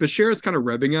like Bashir is kind of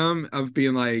ribbing him of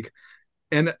being like,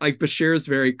 and like Bashir is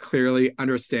very clearly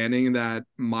understanding that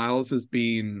Miles is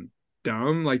being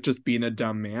dumb, like just being a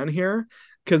dumb man here,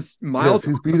 because Yes, Miles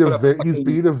he's being a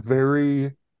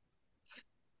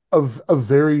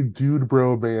very dude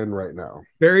bro man right now.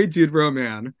 very dude bro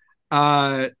man.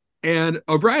 And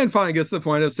O'Brien finally gets to the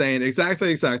point of saying,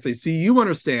 exactly. See, you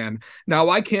understand. Now,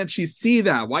 why can't she see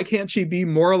that? Why can't she be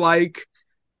more like?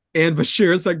 And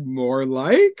Bashir's like, more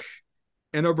like?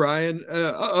 And O'Brien,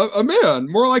 a man,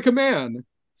 more like a man.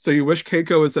 So you wish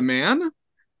Keiko was a man?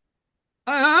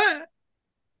 Uh,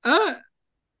 uh,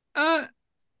 uh,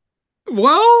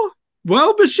 well,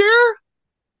 Bashir?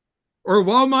 Or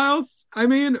well, Miles? I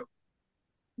mean,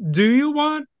 do you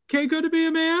want Keiko to be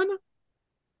a man?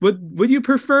 Would you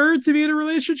prefer to be in a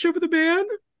relationship with a man?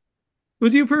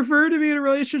 Would you prefer to be in a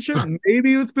relationship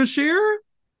maybe with Bashir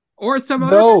or some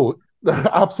other man? No,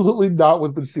 absolutely not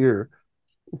with Bashir.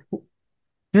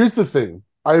 Here's the thing.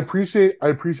 I appreciate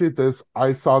this.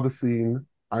 I saw the scene.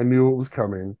 I knew it was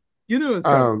coming. You know it's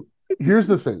coming. Here's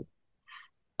the thing.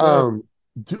 Um,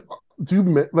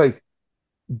 do, like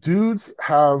dudes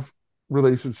have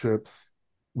relationships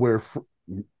where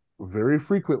very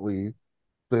frequently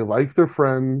they like their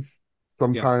friends, Yeah.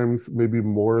 sometimes maybe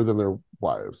more than their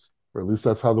wives, or at least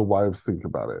that's how the wives think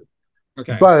about it.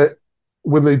 Okay. But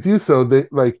when they do so, they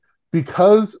like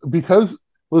because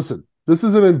listen, this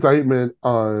is an indictment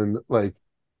on like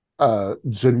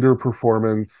gender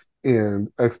performance and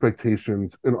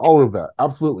expectations and all of that.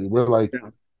 Absolutely. We're like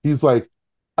Yeah. he's like,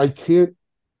 I can't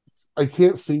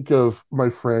think of my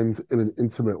friend in an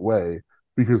intimate way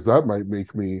because that might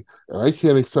make me, and I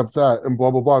can't accept that, and blah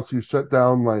blah blah. So you shut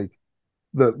down like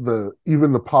the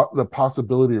even the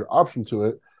possibility or option to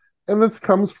it. And this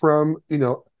comes from,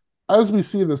 as we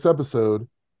see in this episode,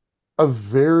 a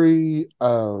very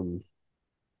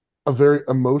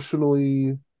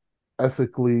emotionally,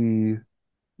 ethically,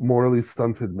 morally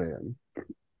stunted man,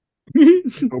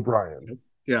 O'Brien.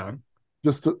 Yeah.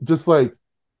 Just like,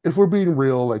 if we're being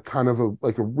real, like kind of a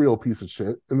real piece of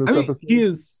shit in this episode. He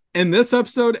is in this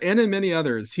episode and in many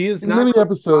others. He is in not many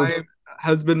episodes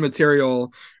husband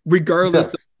material,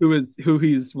 regardless yes. of who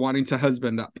he's wanting to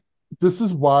husband up. This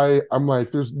is why I'm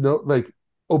like, there's no like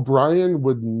O'Brien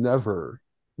would never,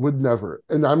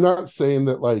 and I'm not saying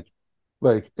that like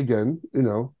again,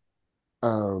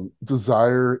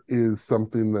 desire is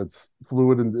something that's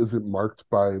fluid and isn't marked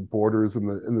by borders in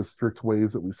the strict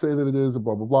ways that we say that it is, and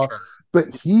blah blah blah. Sure.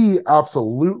 But he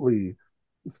absolutely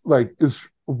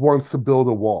wants to build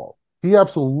a wall. He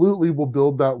absolutely will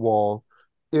build that wall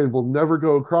and will never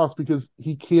go across because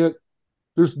he can't.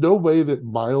 There's no way that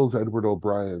Miles Edward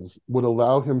O'Brien would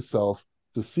allow himself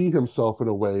to see himself in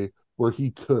a way where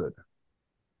he could.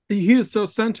 He is so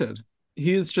stunted.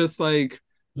 He is just like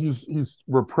he's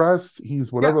repressed.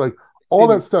 He's whatever, like all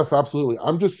that stuff. Absolutely.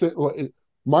 I'm just saying.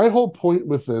 My whole point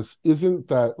with this isn't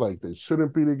that like they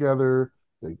shouldn't be together.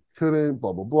 They couldn't.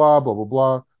 Blah blah blah blah blah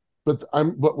blah. But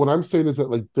what I'm saying is that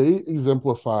like they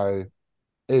exemplify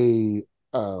a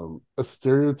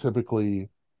stereotypically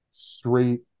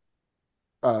straight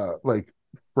like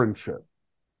friendship,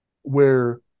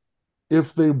 where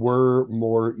if they were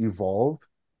more evolved,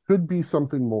 could be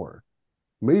something more.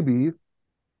 Maybe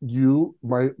you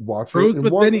might watch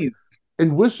it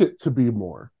and wish it to be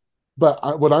more.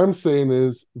 But what I'm saying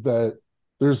is that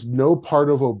there's no part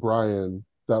of O'Brien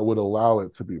that would allow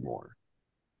it to be more.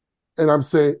 And I'm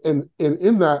saying, and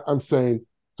in that, I'm saying,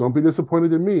 don't be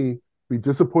disappointed in me, be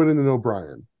disappointed in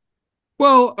O'Brien.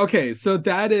 Well, okay, so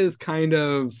that is kind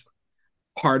of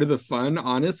part of the fun,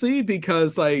 honestly,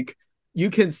 because like you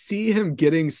can see him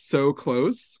getting so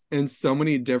close in so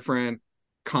many different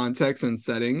contexts and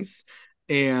settings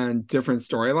and different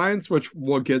storylines, which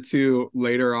we'll get to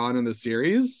later on in the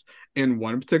series. In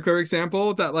one particular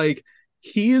example, that like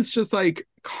he is just like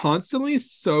constantly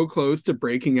so close to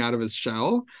breaking out of his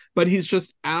shell, but he's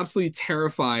just absolutely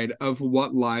terrified of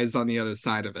what lies on the other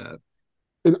side of it.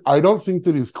 And I don't think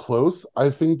that he's close.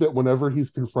 I think that whenever he's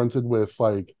confronted with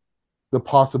like the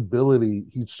possibility,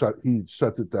 he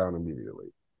shuts it down immediately.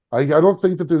 I don't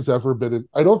think that there's ever been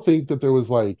I don't think that there was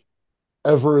like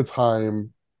ever a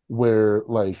time where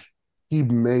like he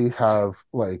may have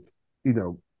like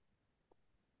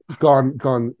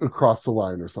gone across the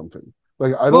line or something.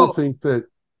 Like I don't think that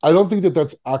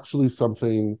that's actually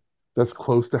something that's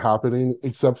close to happening,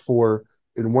 except for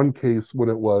in one case when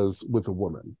it was with a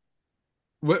woman,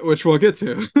 which we'll get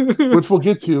to.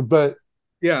 But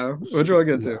yeah, which we'll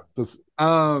get to.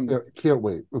 Can't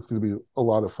wait. It's going to be a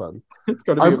lot of fun. It's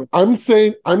going to be. I'm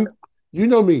saying, you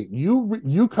know me.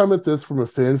 You come at this from a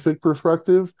fanfic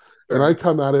perspective, sure. And I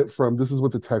come at it from this is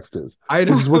what the text is. I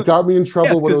know. Which is what got me in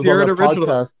trouble when I was on that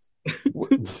podcast.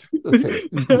 Okay,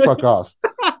 you can fuck off.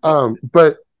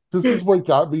 But this is what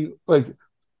got me like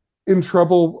in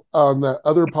trouble on that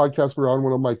other podcast we're on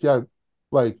when I'm like, yeah,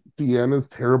 like Deanna's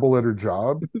terrible at her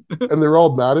job, and they're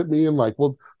all mad at me and like,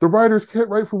 well, the writers can't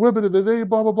write for women and they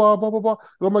blah blah blah blah blah blah.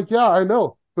 And I'm like, yeah, I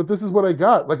know, but this is what I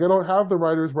got. Like, I don't have the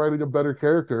writers writing a better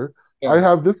character. Yeah. I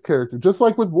have this character, just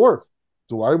like with Worf.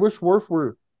 Do I wish Worf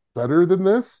were better than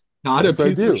this? Not yes, a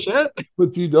piece of shit.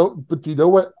 But do you know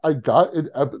what I got in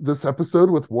this episode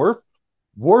with Worf?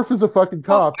 Worf is a fucking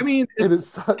cop. I mean, and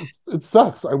it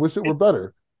sucks. I wish it were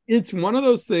better. It's one of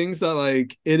those things that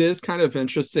like it is kind of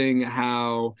interesting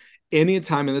how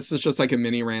anytime, and this is just like a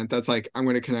mini rant that's like I'm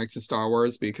going to connect to Star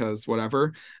Wars because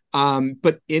whatever,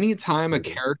 but anytime a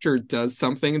character does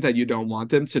something that you don't want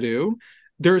them to do,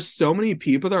 there's so many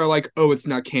people that are like, oh, it's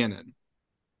not canon,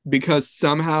 because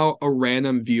somehow a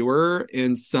random viewer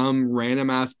in some random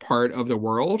ass part of the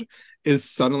world is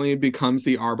suddenly becomes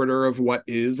the arbiter of what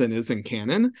is and isn't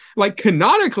canon. Like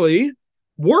canonically,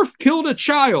 Worf killed a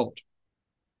child.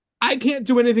 I can't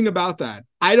do anything about that.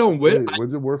 I don't win. When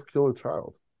did Worf kill a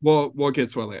child? Well, we'll get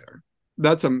to it later.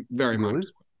 That's a very much.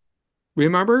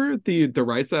 Remember the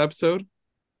Risa episode?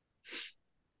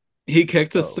 He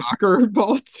kicked a soccer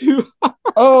ball too.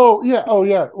 Oh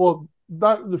yeah. Well,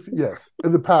 not in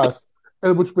in the past,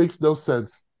 and which makes no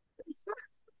sense.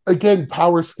 Again,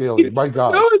 power scaling. My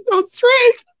God, no, his own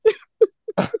strength.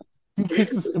 he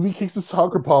kicks a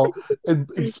soccer ball and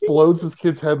explodes his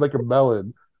kid's head like a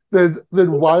melon. Then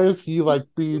why is he like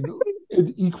being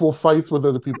in equal fights with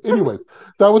other people. Anyways,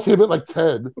 that was him at like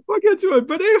 10. We'll get to it.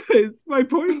 But anyways, my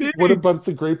point being, What a bunch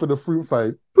of grape in a fruit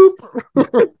fight.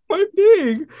 Boop. point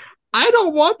being, I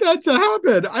don't want that to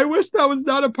happen. I wish that was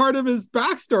not a part of his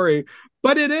backstory,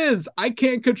 but it is. I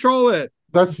can't control it.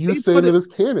 That's you saying it is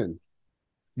canon.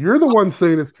 You're the one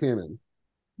saying it's canon.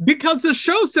 Because the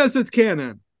show says it's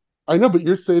canon. I know, but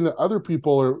you're saying that other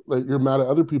people are like, you're mad at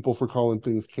other people for calling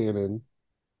things canon.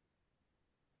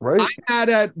 Right? I'm mad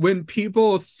at when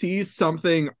people see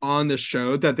something on the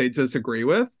show that they disagree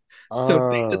with, so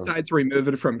they decide to remove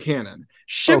it from canon.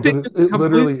 Shipping is a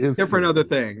completely different other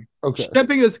thing. Okay.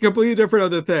 Shipping is a completely different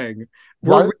other thing.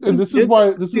 And this is why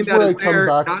I come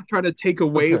back. Not trying to take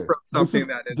away from something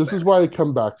that is. This is why I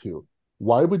come back to.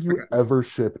 Why would you ever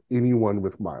ship anyone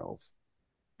with Miles?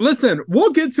 Listen,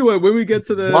 we'll get to it when we get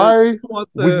to the. Why would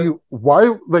you?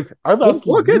 Why, like, I'm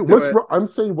asking you. I'm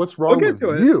saying what's wrong with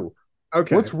you?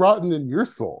 Okay. What's rotten in your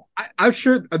soul? I'm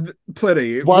sure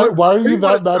plenty. Why are you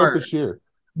that mad at Bashir?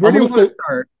 Where do you want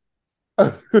to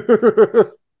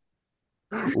start?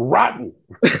 Rotten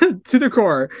to the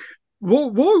core.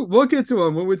 We'll get to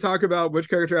them when we talk about which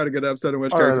character had a good episode and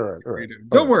which character. Right.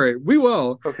 Don't worry, we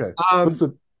will. Okay.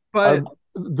 Listen, but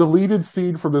deleted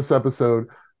scene from this episode.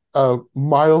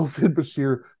 Miles and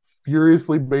Bashir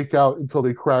furiously make out until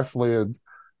they crash land.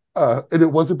 And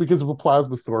it wasn't because of a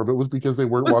plasma storm. It was because they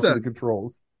weren't watching the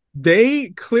controls.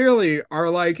 They clearly are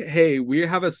like, hey, we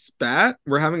have a spat.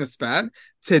 We're having a spat.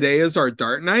 Today is our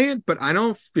dart night, but I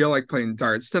don't feel like playing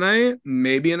darts tonight.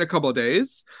 Maybe in a couple of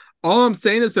days. All I'm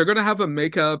saying is they're going to have a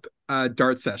makeup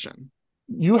dart session.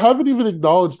 You haven't even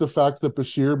acknowledged the fact that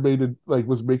Bashir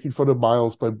was making fun of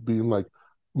Miles by being like,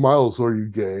 Miles, are you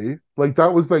gay? Like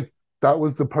that was the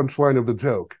punchline of the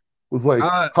joke. Was like,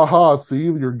 haha, see,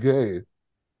 you're gay.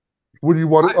 Would you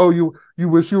want to? You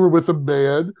wish you were with a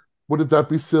man? Wouldn't that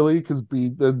be silly? Because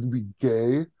that'd be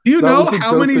gay. Do you know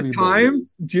how many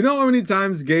times? Do you know how many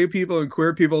times gay people and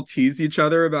queer people tease each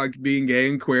other about being gay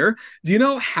and queer? Do you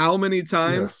know how many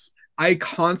times I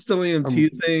constantly am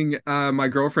teasing my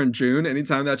girlfriend June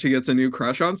anytime that she gets a new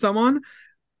crush on someone?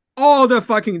 All the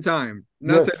fucking time.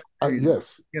 Yes.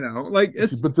 You know, like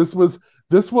it's. But this was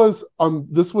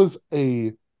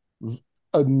a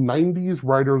 90s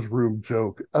writer's room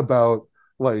joke about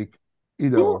like, you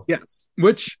know. Yes,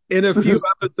 which in a few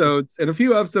episodes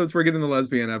we're getting the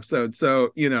lesbian episode,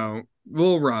 so you know, a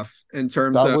little rough in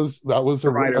terms that was a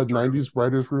 90s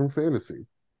writer's room fantasy.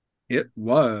 It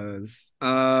was.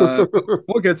 We'll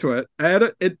get to it.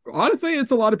 And it honestly,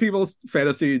 it's a lot of people's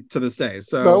fantasy to this day.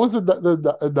 So that was a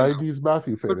 90s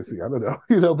Matthew fantasy. I don't know.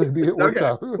 You know, maybe it worked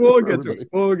out. We'll get to it.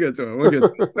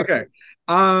 Okay.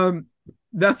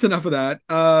 That's enough of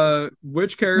that.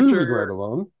 Which character?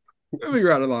 Moving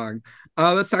right along.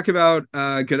 Let's talk about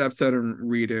good episode and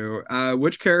redo.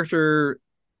 Which character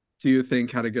do you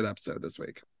think had a good episode this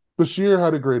week? Bashir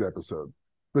had a great episode.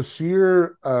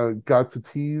 Bashir got to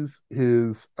tease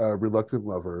his reluctant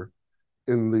lover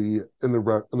in the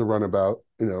runabout.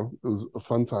 You know, it was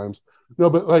fun times. No,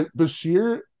 but like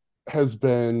Bashir has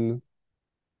been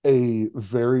a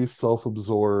very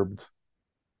self-absorbed,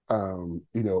 you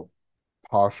know,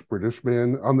 posh British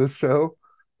man on this show.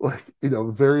 Like, you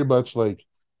know, very much like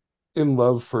in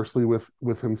love firstly with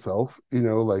himself. You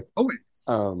know, like always.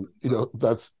 You know,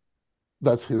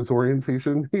 that's his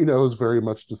orientation, you know, is very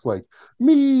much just like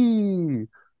me.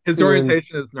 His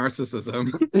orientation is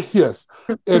narcissism. Yes.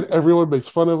 And everyone makes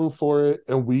fun of him for it.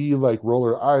 And we like roll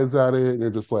our eyes at it. And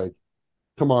you're just like,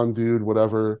 come on, dude,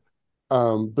 whatever.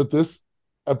 But this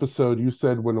episode you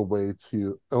said went a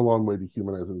long way to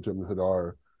humanizing Jim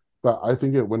Hadar. But I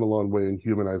think it went a long way in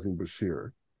humanizing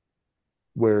Bashir,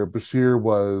 where Bashir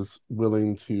was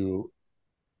willing to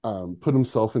put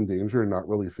himself in danger and not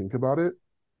really think about it.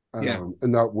 And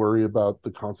not worry about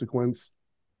the consequence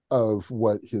of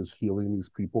what his healing these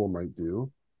people might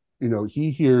do. You know,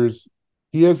 he has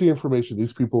the information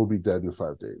these people will be dead in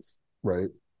 5 days, right?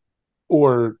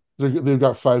 Or they've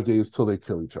got 5 days till they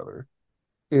kill each other.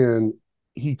 And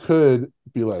he could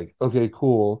be like, okay,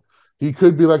 cool. He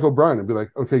could be like O'Brien and be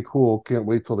like, okay, cool, can't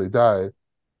wait till they die.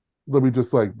 Let me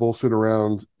just like bullshit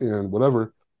around and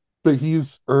whatever. But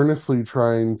he's earnestly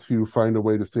trying to find a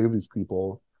way to save these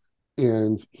people.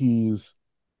 And he's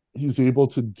able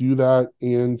to do that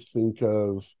and think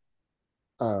of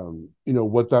you know,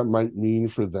 what that might mean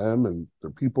for them and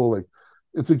their people. Like,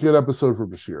 it's a good episode for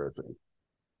Bashir, I think.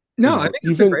 No, I think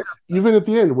it's a great episode. Even at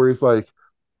the end where he's like,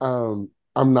 I'm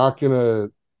not gonna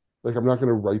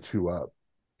write you up.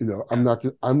 You know, I'm not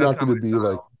gonna be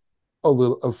like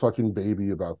a fucking baby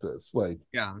about this. Like,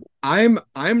 yeah, I'm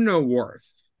no Worf.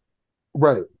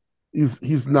 Right.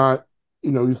 He's not,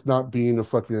 you know, he's not being a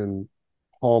fucking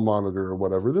hall monitor or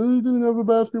whatever. They didn't have a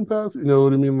bathroom pass. You know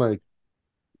what I mean? Like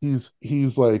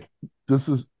he's like, this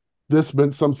is this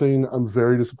meant something. I'm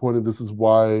very disappointed. This is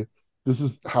why. This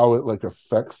is how it like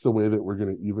affects the way that we're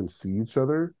gonna even see each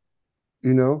other.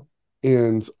 You know,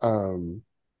 and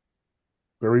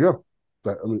there we go.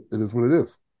 That I mean, it is what it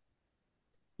is.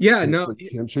 Yeah, Can't no, like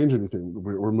can't change anything.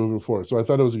 We're moving forward. So I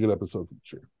thought it was a good episode for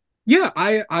sure. yeah,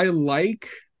 I like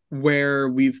where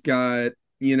we've got,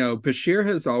 Bashir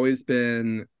has always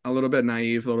been a little bit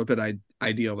naive, a little bit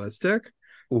idealistic,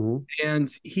 Mm-hmm. and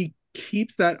he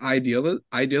keeps that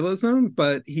idealism,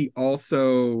 but he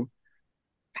also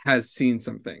has seen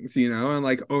some things, and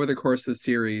like over the course of the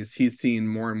series, he's seen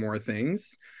more and more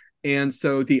things. And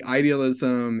so the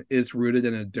idealism is rooted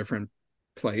in a different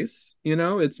place,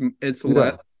 it's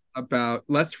Yeah,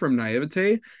 less from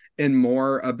naivete and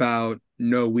more about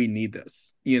no, we need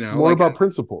this, more like about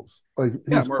principles. Like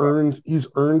yeah, more about he's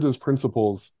earned his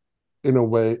principles in a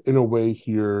way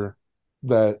here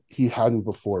that he hadn't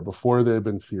before. Before they had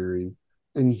been theory,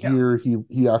 and yeah, here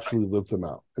he actually lived them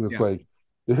out. And it's yeah, like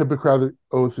the Hippocratic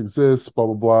oath exists, blah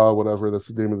blah blah, whatever. That's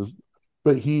the name of this.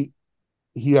 But he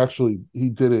actually he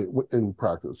did it in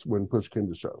practice when push came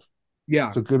to shove.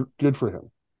 yeah. So good for him.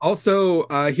 Also,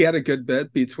 he had a good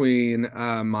bit between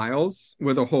Miles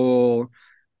with the whole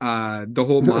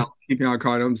Miles keeping on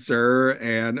calling him sir,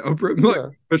 and Oprah like Yeah.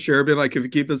 for sure being like, if you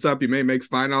keep this up, you may make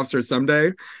fine officer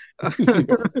someday.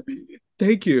 Yes.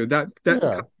 Thank you. That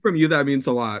Yeah. from you, that means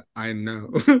a lot. I know.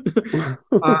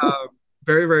 uh,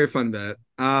 very, very fun bit.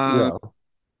 Yeah.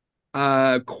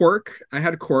 Quark, I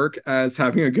had Quark as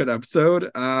having a good episode.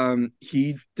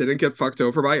 He didn't get fucked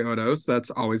over by Odo, so that's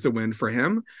always a win for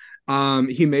him.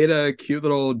 He made a cute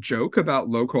little joke about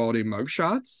low quality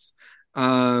mugshots,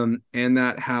 and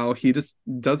that how he just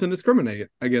doesn't discriminate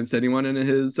against anyone in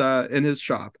his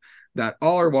shop, that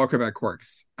all are welcome at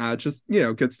Quark's. Just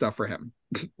good stuff for him.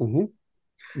 Hmm.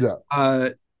 Yeah.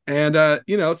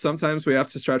 Sometimes we have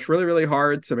to stretch really, really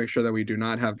hard to make sure that we do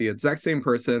not have the exact same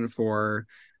person for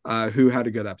who had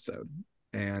a good episode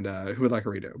and who would like a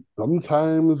redo.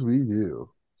 Sometimes we do.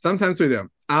 Sometimes we do.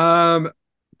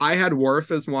 I had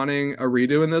Worf as wanting a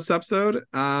redo in this episode,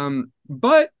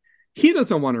 but he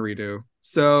doesn't want a redo.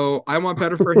 So I want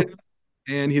better for him,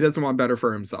 and he doesn't want better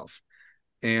for himself.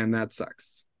 And that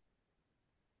sucks.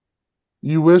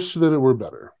 You wish that it were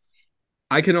better.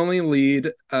 I can only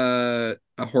lead a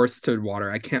horse to water.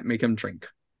 I can't make him drink.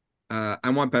 I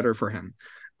want better for him.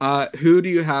 Who do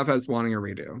you have as wanting a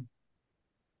redo?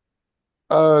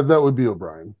 That would be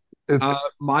O'Brien. It's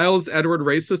Miles Edward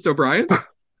Racist O'Brien.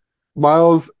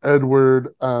 Miles Edward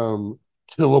kill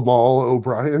 'em all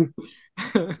O'Brien.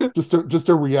 Just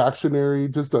a reactionary,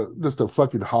 just a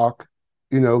fucking hawk,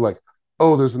 like,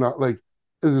 oh, there's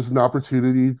an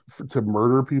opportunity to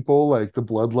murder people, like the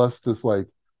bloodlust just like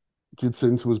gets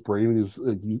into his brain, and he's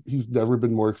like, he's never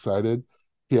been more excited.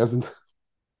 He hasn't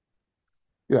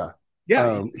yeah.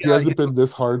 Yeah, He hasn't been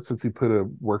this hard since he put a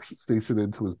workstation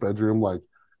into his bedroom. Like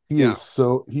he yeah, is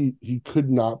so he could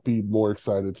not be more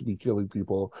excited to be killing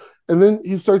people. And then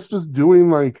he starts just doing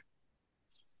like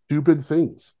stupid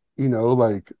things,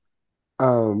 like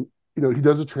he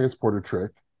does a transporter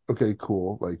trick. Okay,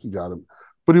 cool. Like you got him.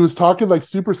 But he was talking like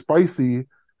super spicy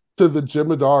to the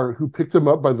Jemadar, who picked him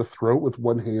up by the throat with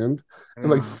one hand and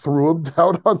like threw him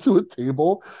down onto a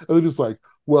table. And they're just like,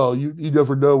 well, you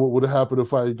never know what would have happened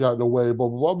if I had gotten away, blah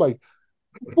blah blah. I'm like,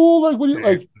 fool,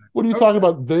 what are you talking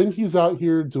about? Then he's out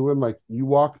here doing like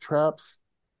Ewok traps.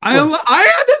 I Like,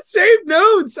 had the same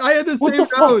notes. I had the what same the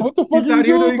fuck? What notes. the fuck He's are you out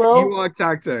here doing, doing bro? Ewok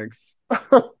tactics.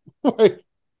 Like,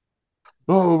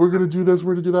 oh, we're gonna do this,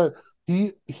 we're gonna do that.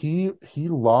 He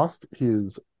lost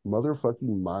his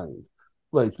motherfucking mind.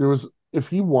 Like there was, if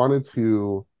he wanted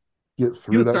to get He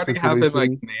through was that starting having like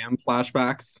situation, man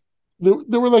flashbacks.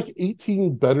 there were like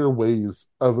 18 better ways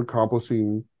of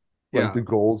accomplishing like Yeah, the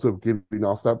goals of getting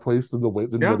off that place than yeah,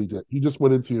 what he did. He just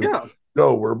went into, yeah.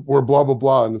 no, we're blah blah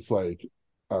blah, and it's like,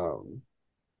 um,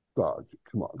 dog,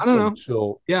 come on, I don't like know.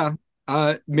 chill. Yeah.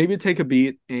 Maybe take a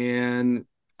beat and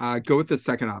go with the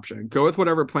second option. Go with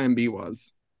whatever plan B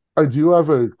was. I do have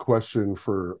a question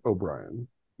for O'Brien,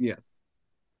 Yes.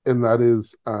 and that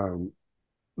is,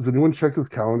 has anyone checked his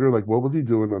calendar? Like, what was he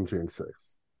doing on Jan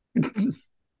 6th?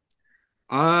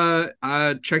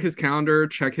 Check his calendar,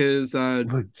 check his Like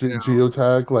you know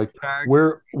geotag, like tags.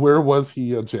 where was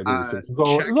he on January 6th? Check It's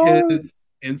all his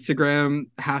Instagram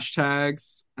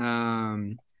hashtags.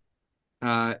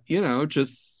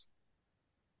 Just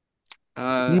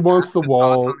he wants ask the his thoughts on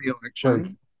wall. the Like,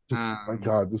 election. just my Um,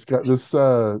 God,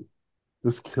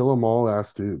 this kill 'em all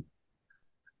ass dude.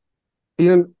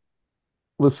 And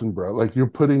listen, bro, like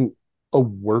a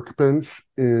workbench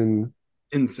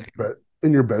Insane.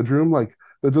 in your bedroom. Like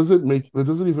that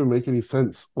doesn't even make any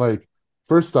sense. Like,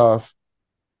 first off,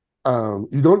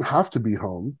 you don't have to be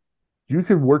home. You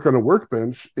could work on a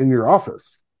workbench in your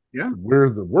office Yeah. where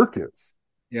the work is.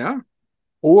 Yeah.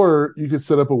 Or you could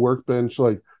set up a workbench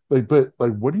but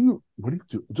like what do you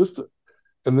do? Just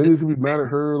and then he's gonna be mad at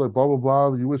her, like blah blah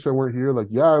blah. You wish I weren't here. Like,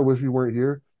 yeah, I wish you weren't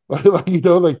here. Like like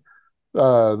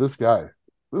this guy.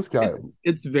 This guy.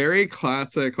 It's very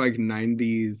classic like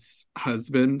 90s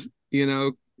husband,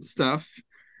 stuff.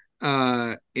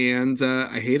 And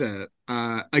I hate it.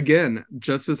 Again,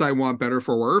 just as I want better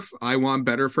for Worf, I want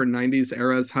better for 90s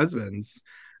era's husbands.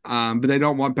 But they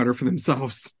don't want better for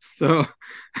themselves. So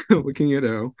what can you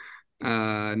do?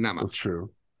 Not That's much.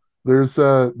 true. There's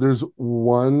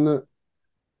one.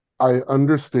 I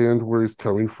understand where he's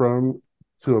coming from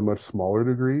to a much smaller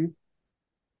degree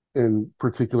in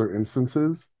particular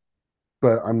instances,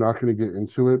 but I'm not going to get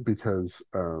into it because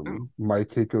Oh, my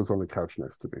Keiko's on the couch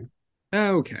next to me.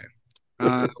 okay.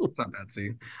 What's up,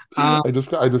 Betsy? Um, I just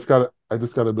got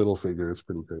a middle finger. It's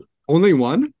pretty great. Only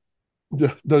one?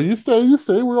 Yeah, no, you stay.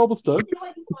 We're almost done.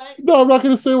 No, I'm not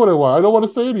going to say what I want. I don't want to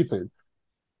say anything.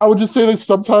 I would just say that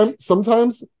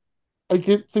sometimes I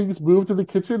get things moved to the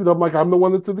kitchen, and I'm like, I'm the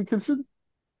one that's in the kitchen.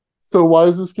 So why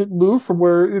is this getting moved from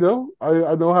where I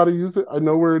know how to use it? I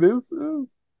know where it is.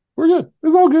 We're good.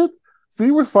 It's all good.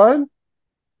 See, we're fine.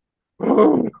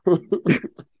 All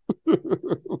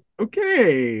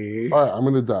Okay. right, I'm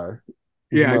gonna die.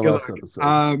 This is Yeah, my good last luck.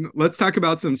 episode. Let's talk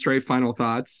about some straight final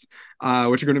thoughts,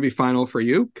 which are going to be final for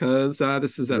you because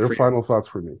this is it Their for you. final thoughts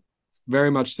for me. Very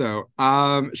much so.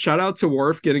 Shout out to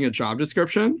Worf getting a job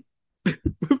description.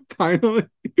 Finally.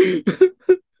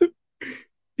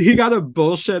 He got a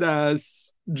bullshit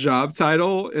ass job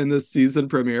title in the season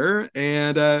premiere,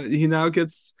 and he now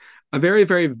gets a very,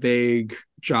 very vague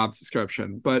job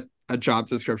description, but a job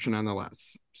description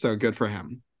nonetheless. So good for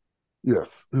him.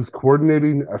 Yes, his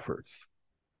coordinating efforts.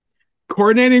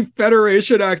 Coordinating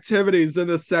Federation activities in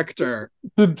the sector.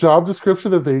 The job description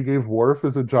that they gave Worf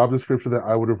is a job description that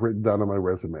I would have written down on my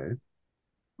resume.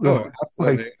 Oh,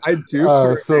 absolutely. Like, I do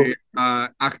so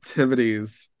coordinate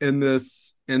activities in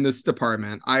this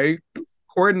department. I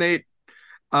coordinate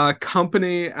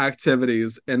company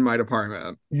activities in my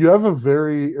department. you have a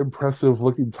very impressive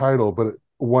looking title, but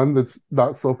one that's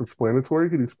not self-explanatory.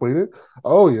 Can you explain it?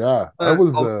 Oh yeah, I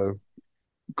was all kinds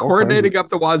Coordinating up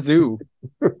the wazoo.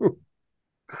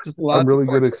 Just I'm lots of really good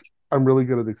coordination. at I'm really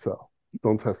good at Excel.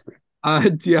 Don't test me.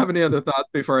 Do you have any other thoughts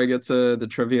before I get to the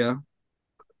trivia?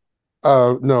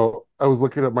 No, I was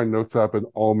looking at my notes app and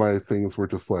all my things were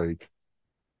just like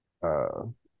uh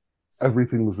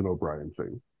everything was an O'Brien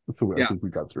thing. So I Yeah. think we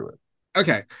got through it.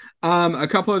 Okay. A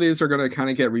couple of these are going to kind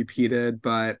of get repeated,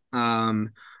 but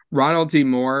Ronald D.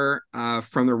 Moore,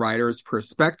 from the writer's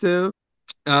perspective,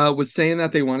 was saying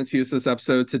that they wanted to use this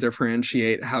episode to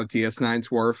differentiate how DS9's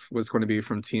Worf was going to be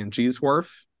from TNG's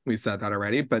Worf. We said that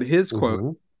already, but his quote,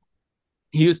 Mhm.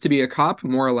 he used to be a cop,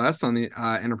 more or less, on the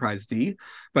Enterprise D,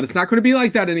 but it's not going to be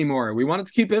like that anymore. We wanted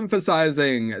to keep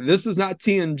emphasizing this is not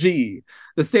TNG.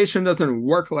 The station doesn't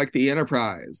work like the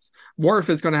Enterprise. Worf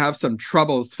is going to have some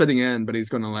troubles fitting in, but he's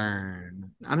going to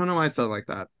learn. I don't know why I said it like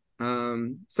that.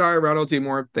 Sorry, Ronald D.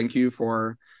 Moore. Thank you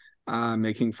for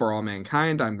making For All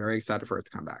Mankind. I'm very excited for it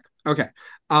to come back. Okay.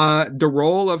 The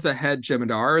role of the head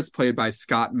Jemadar is played by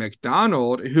Scott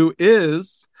McDonald, who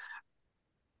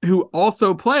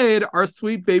also played our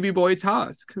sweet baby boy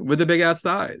Tusk with the big ass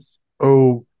thighs.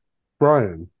 Oh,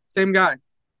 Brian. Same guy.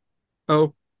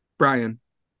 Oh, Brian.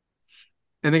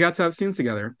 And they got to have scenes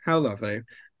together. How lovely.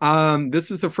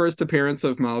 This is the first appearance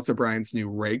of Miles O'Brien's new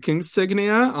rank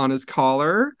insignia on his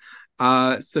collar.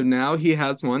 So now he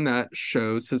has one that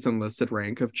shows his enlisted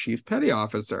rank of Chief Petty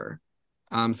Officer.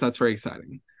 So that's very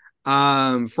exciting.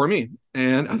 For me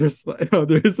and others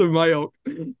of my ilk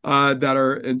that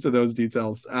are into those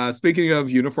details. Speaking of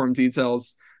uniform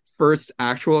details, first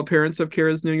actual appearance of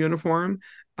Kira's new uniform.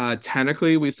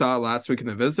 Technically, we saw it last week in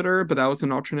The Visitor, but that was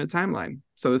an alternate timeline.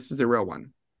 So this is the real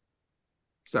one.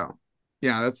 So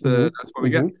yeah, that's what we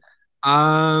get.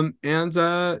 Mhm.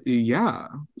 And yeah,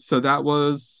 so that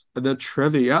was the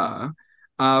trivia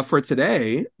for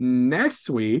today. Next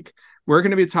week, we're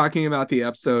going to be talking about the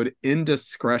episode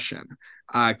Indiscretion.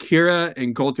 Kira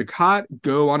and Gul Dukat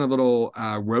go on a little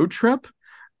road trip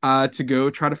to go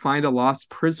try to find a lost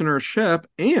prisoner ship,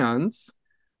 and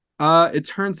it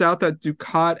turns out that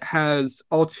Dukat has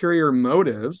ulterior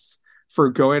motives for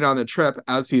going on the trip,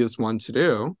 as he is one to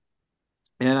do,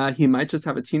 and he might just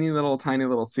have a tiny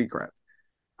little secret.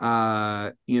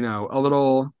 A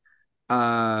little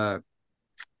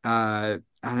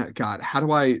God, how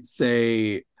do I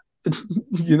say,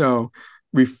 you know,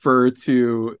 refer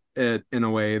to it in a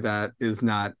way that is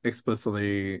not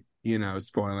explicitly,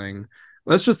 spoiling.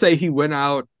 Let's just say he went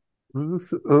out. There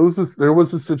was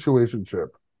a situationship.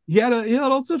 He had a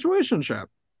little situationship.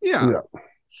 Yeah. Yeah.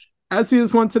 As he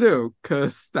is wont to do,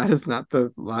 because that is not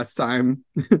the last time.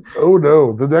 Oh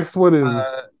no, the next one is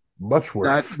much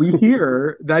worse. That we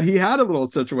hear that he had a little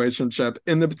situationship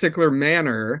in the particular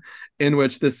manner in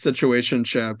which this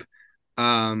situationship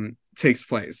takes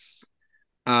place.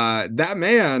 That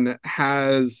man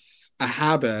has a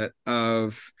habit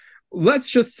of, let's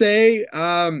just say,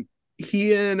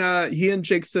 he and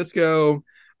Jake Sisko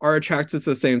are attracted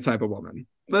to the same type of woman.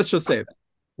 Let's just say that.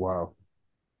 Wow.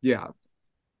 Yeah.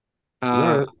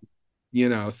 Right.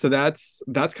 So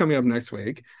that's coming up next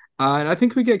week. And I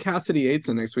think we get Cassidy Yates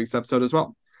in next week's episode as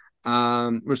well.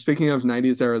 We're speaking of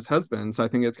 90s era's husbands. I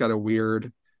think it's got a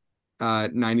weird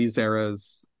 90s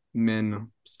era's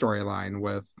men storyline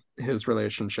with his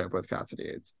relationship with Cassidy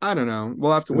Yates. I don't know.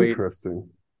 We'll have to wait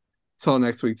till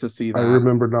next week to see that. I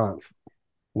remember not.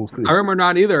 We'll see. I remember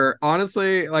not either.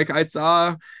 Honestly, like I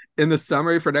saw in the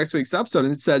summary for next week's episode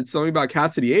and it said something about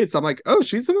Cassidy Yates. I'm like, oh,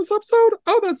 she's in this episode?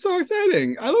 Oh, that's so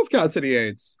exciting. I love Cassidy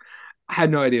Yates. I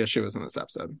had no idea she was in this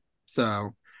episode.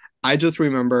 So I just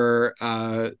remember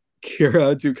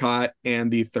Kira Ducat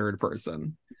and the third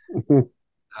person.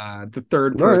 The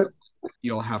third person,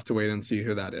 you'll have to wait and see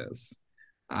who that is.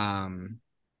 A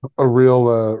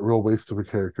real waste of a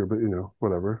character, but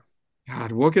whatever.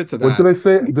 God, we'll get to that. What did I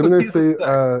say? Didn't I say?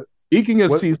 Speaking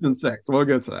of season 6, we'll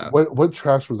get to that. What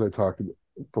trash was I talking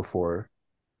before?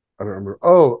 I don't remember.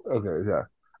 Oh, okay, yeah.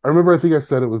 I remember. I think I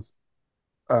said it was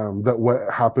that what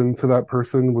happened to that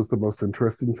person was the most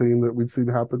interesting thing that we'd seen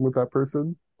happen with that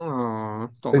person. And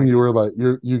you were like,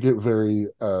 you get very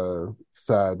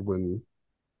sad when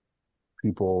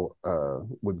people,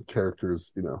 when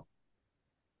characters,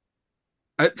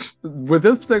 with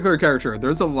this particular character,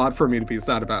 there's a lot for me to be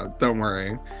sad about. Don't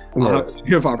worry.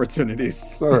 You have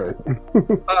opportunities. All right.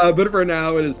 But for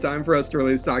now, it is time for us to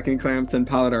release stocking clamps and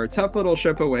pilot our tough little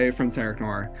ship away from Terok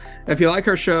Noir. If you like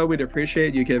our show, we'd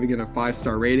appreciate you giving it a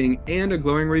 5-star rating and a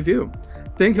glowing review.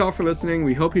 Thank you all for listening.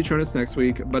 We hope you join us next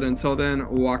week. But until then,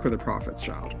 walk with the prophets,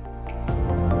 child.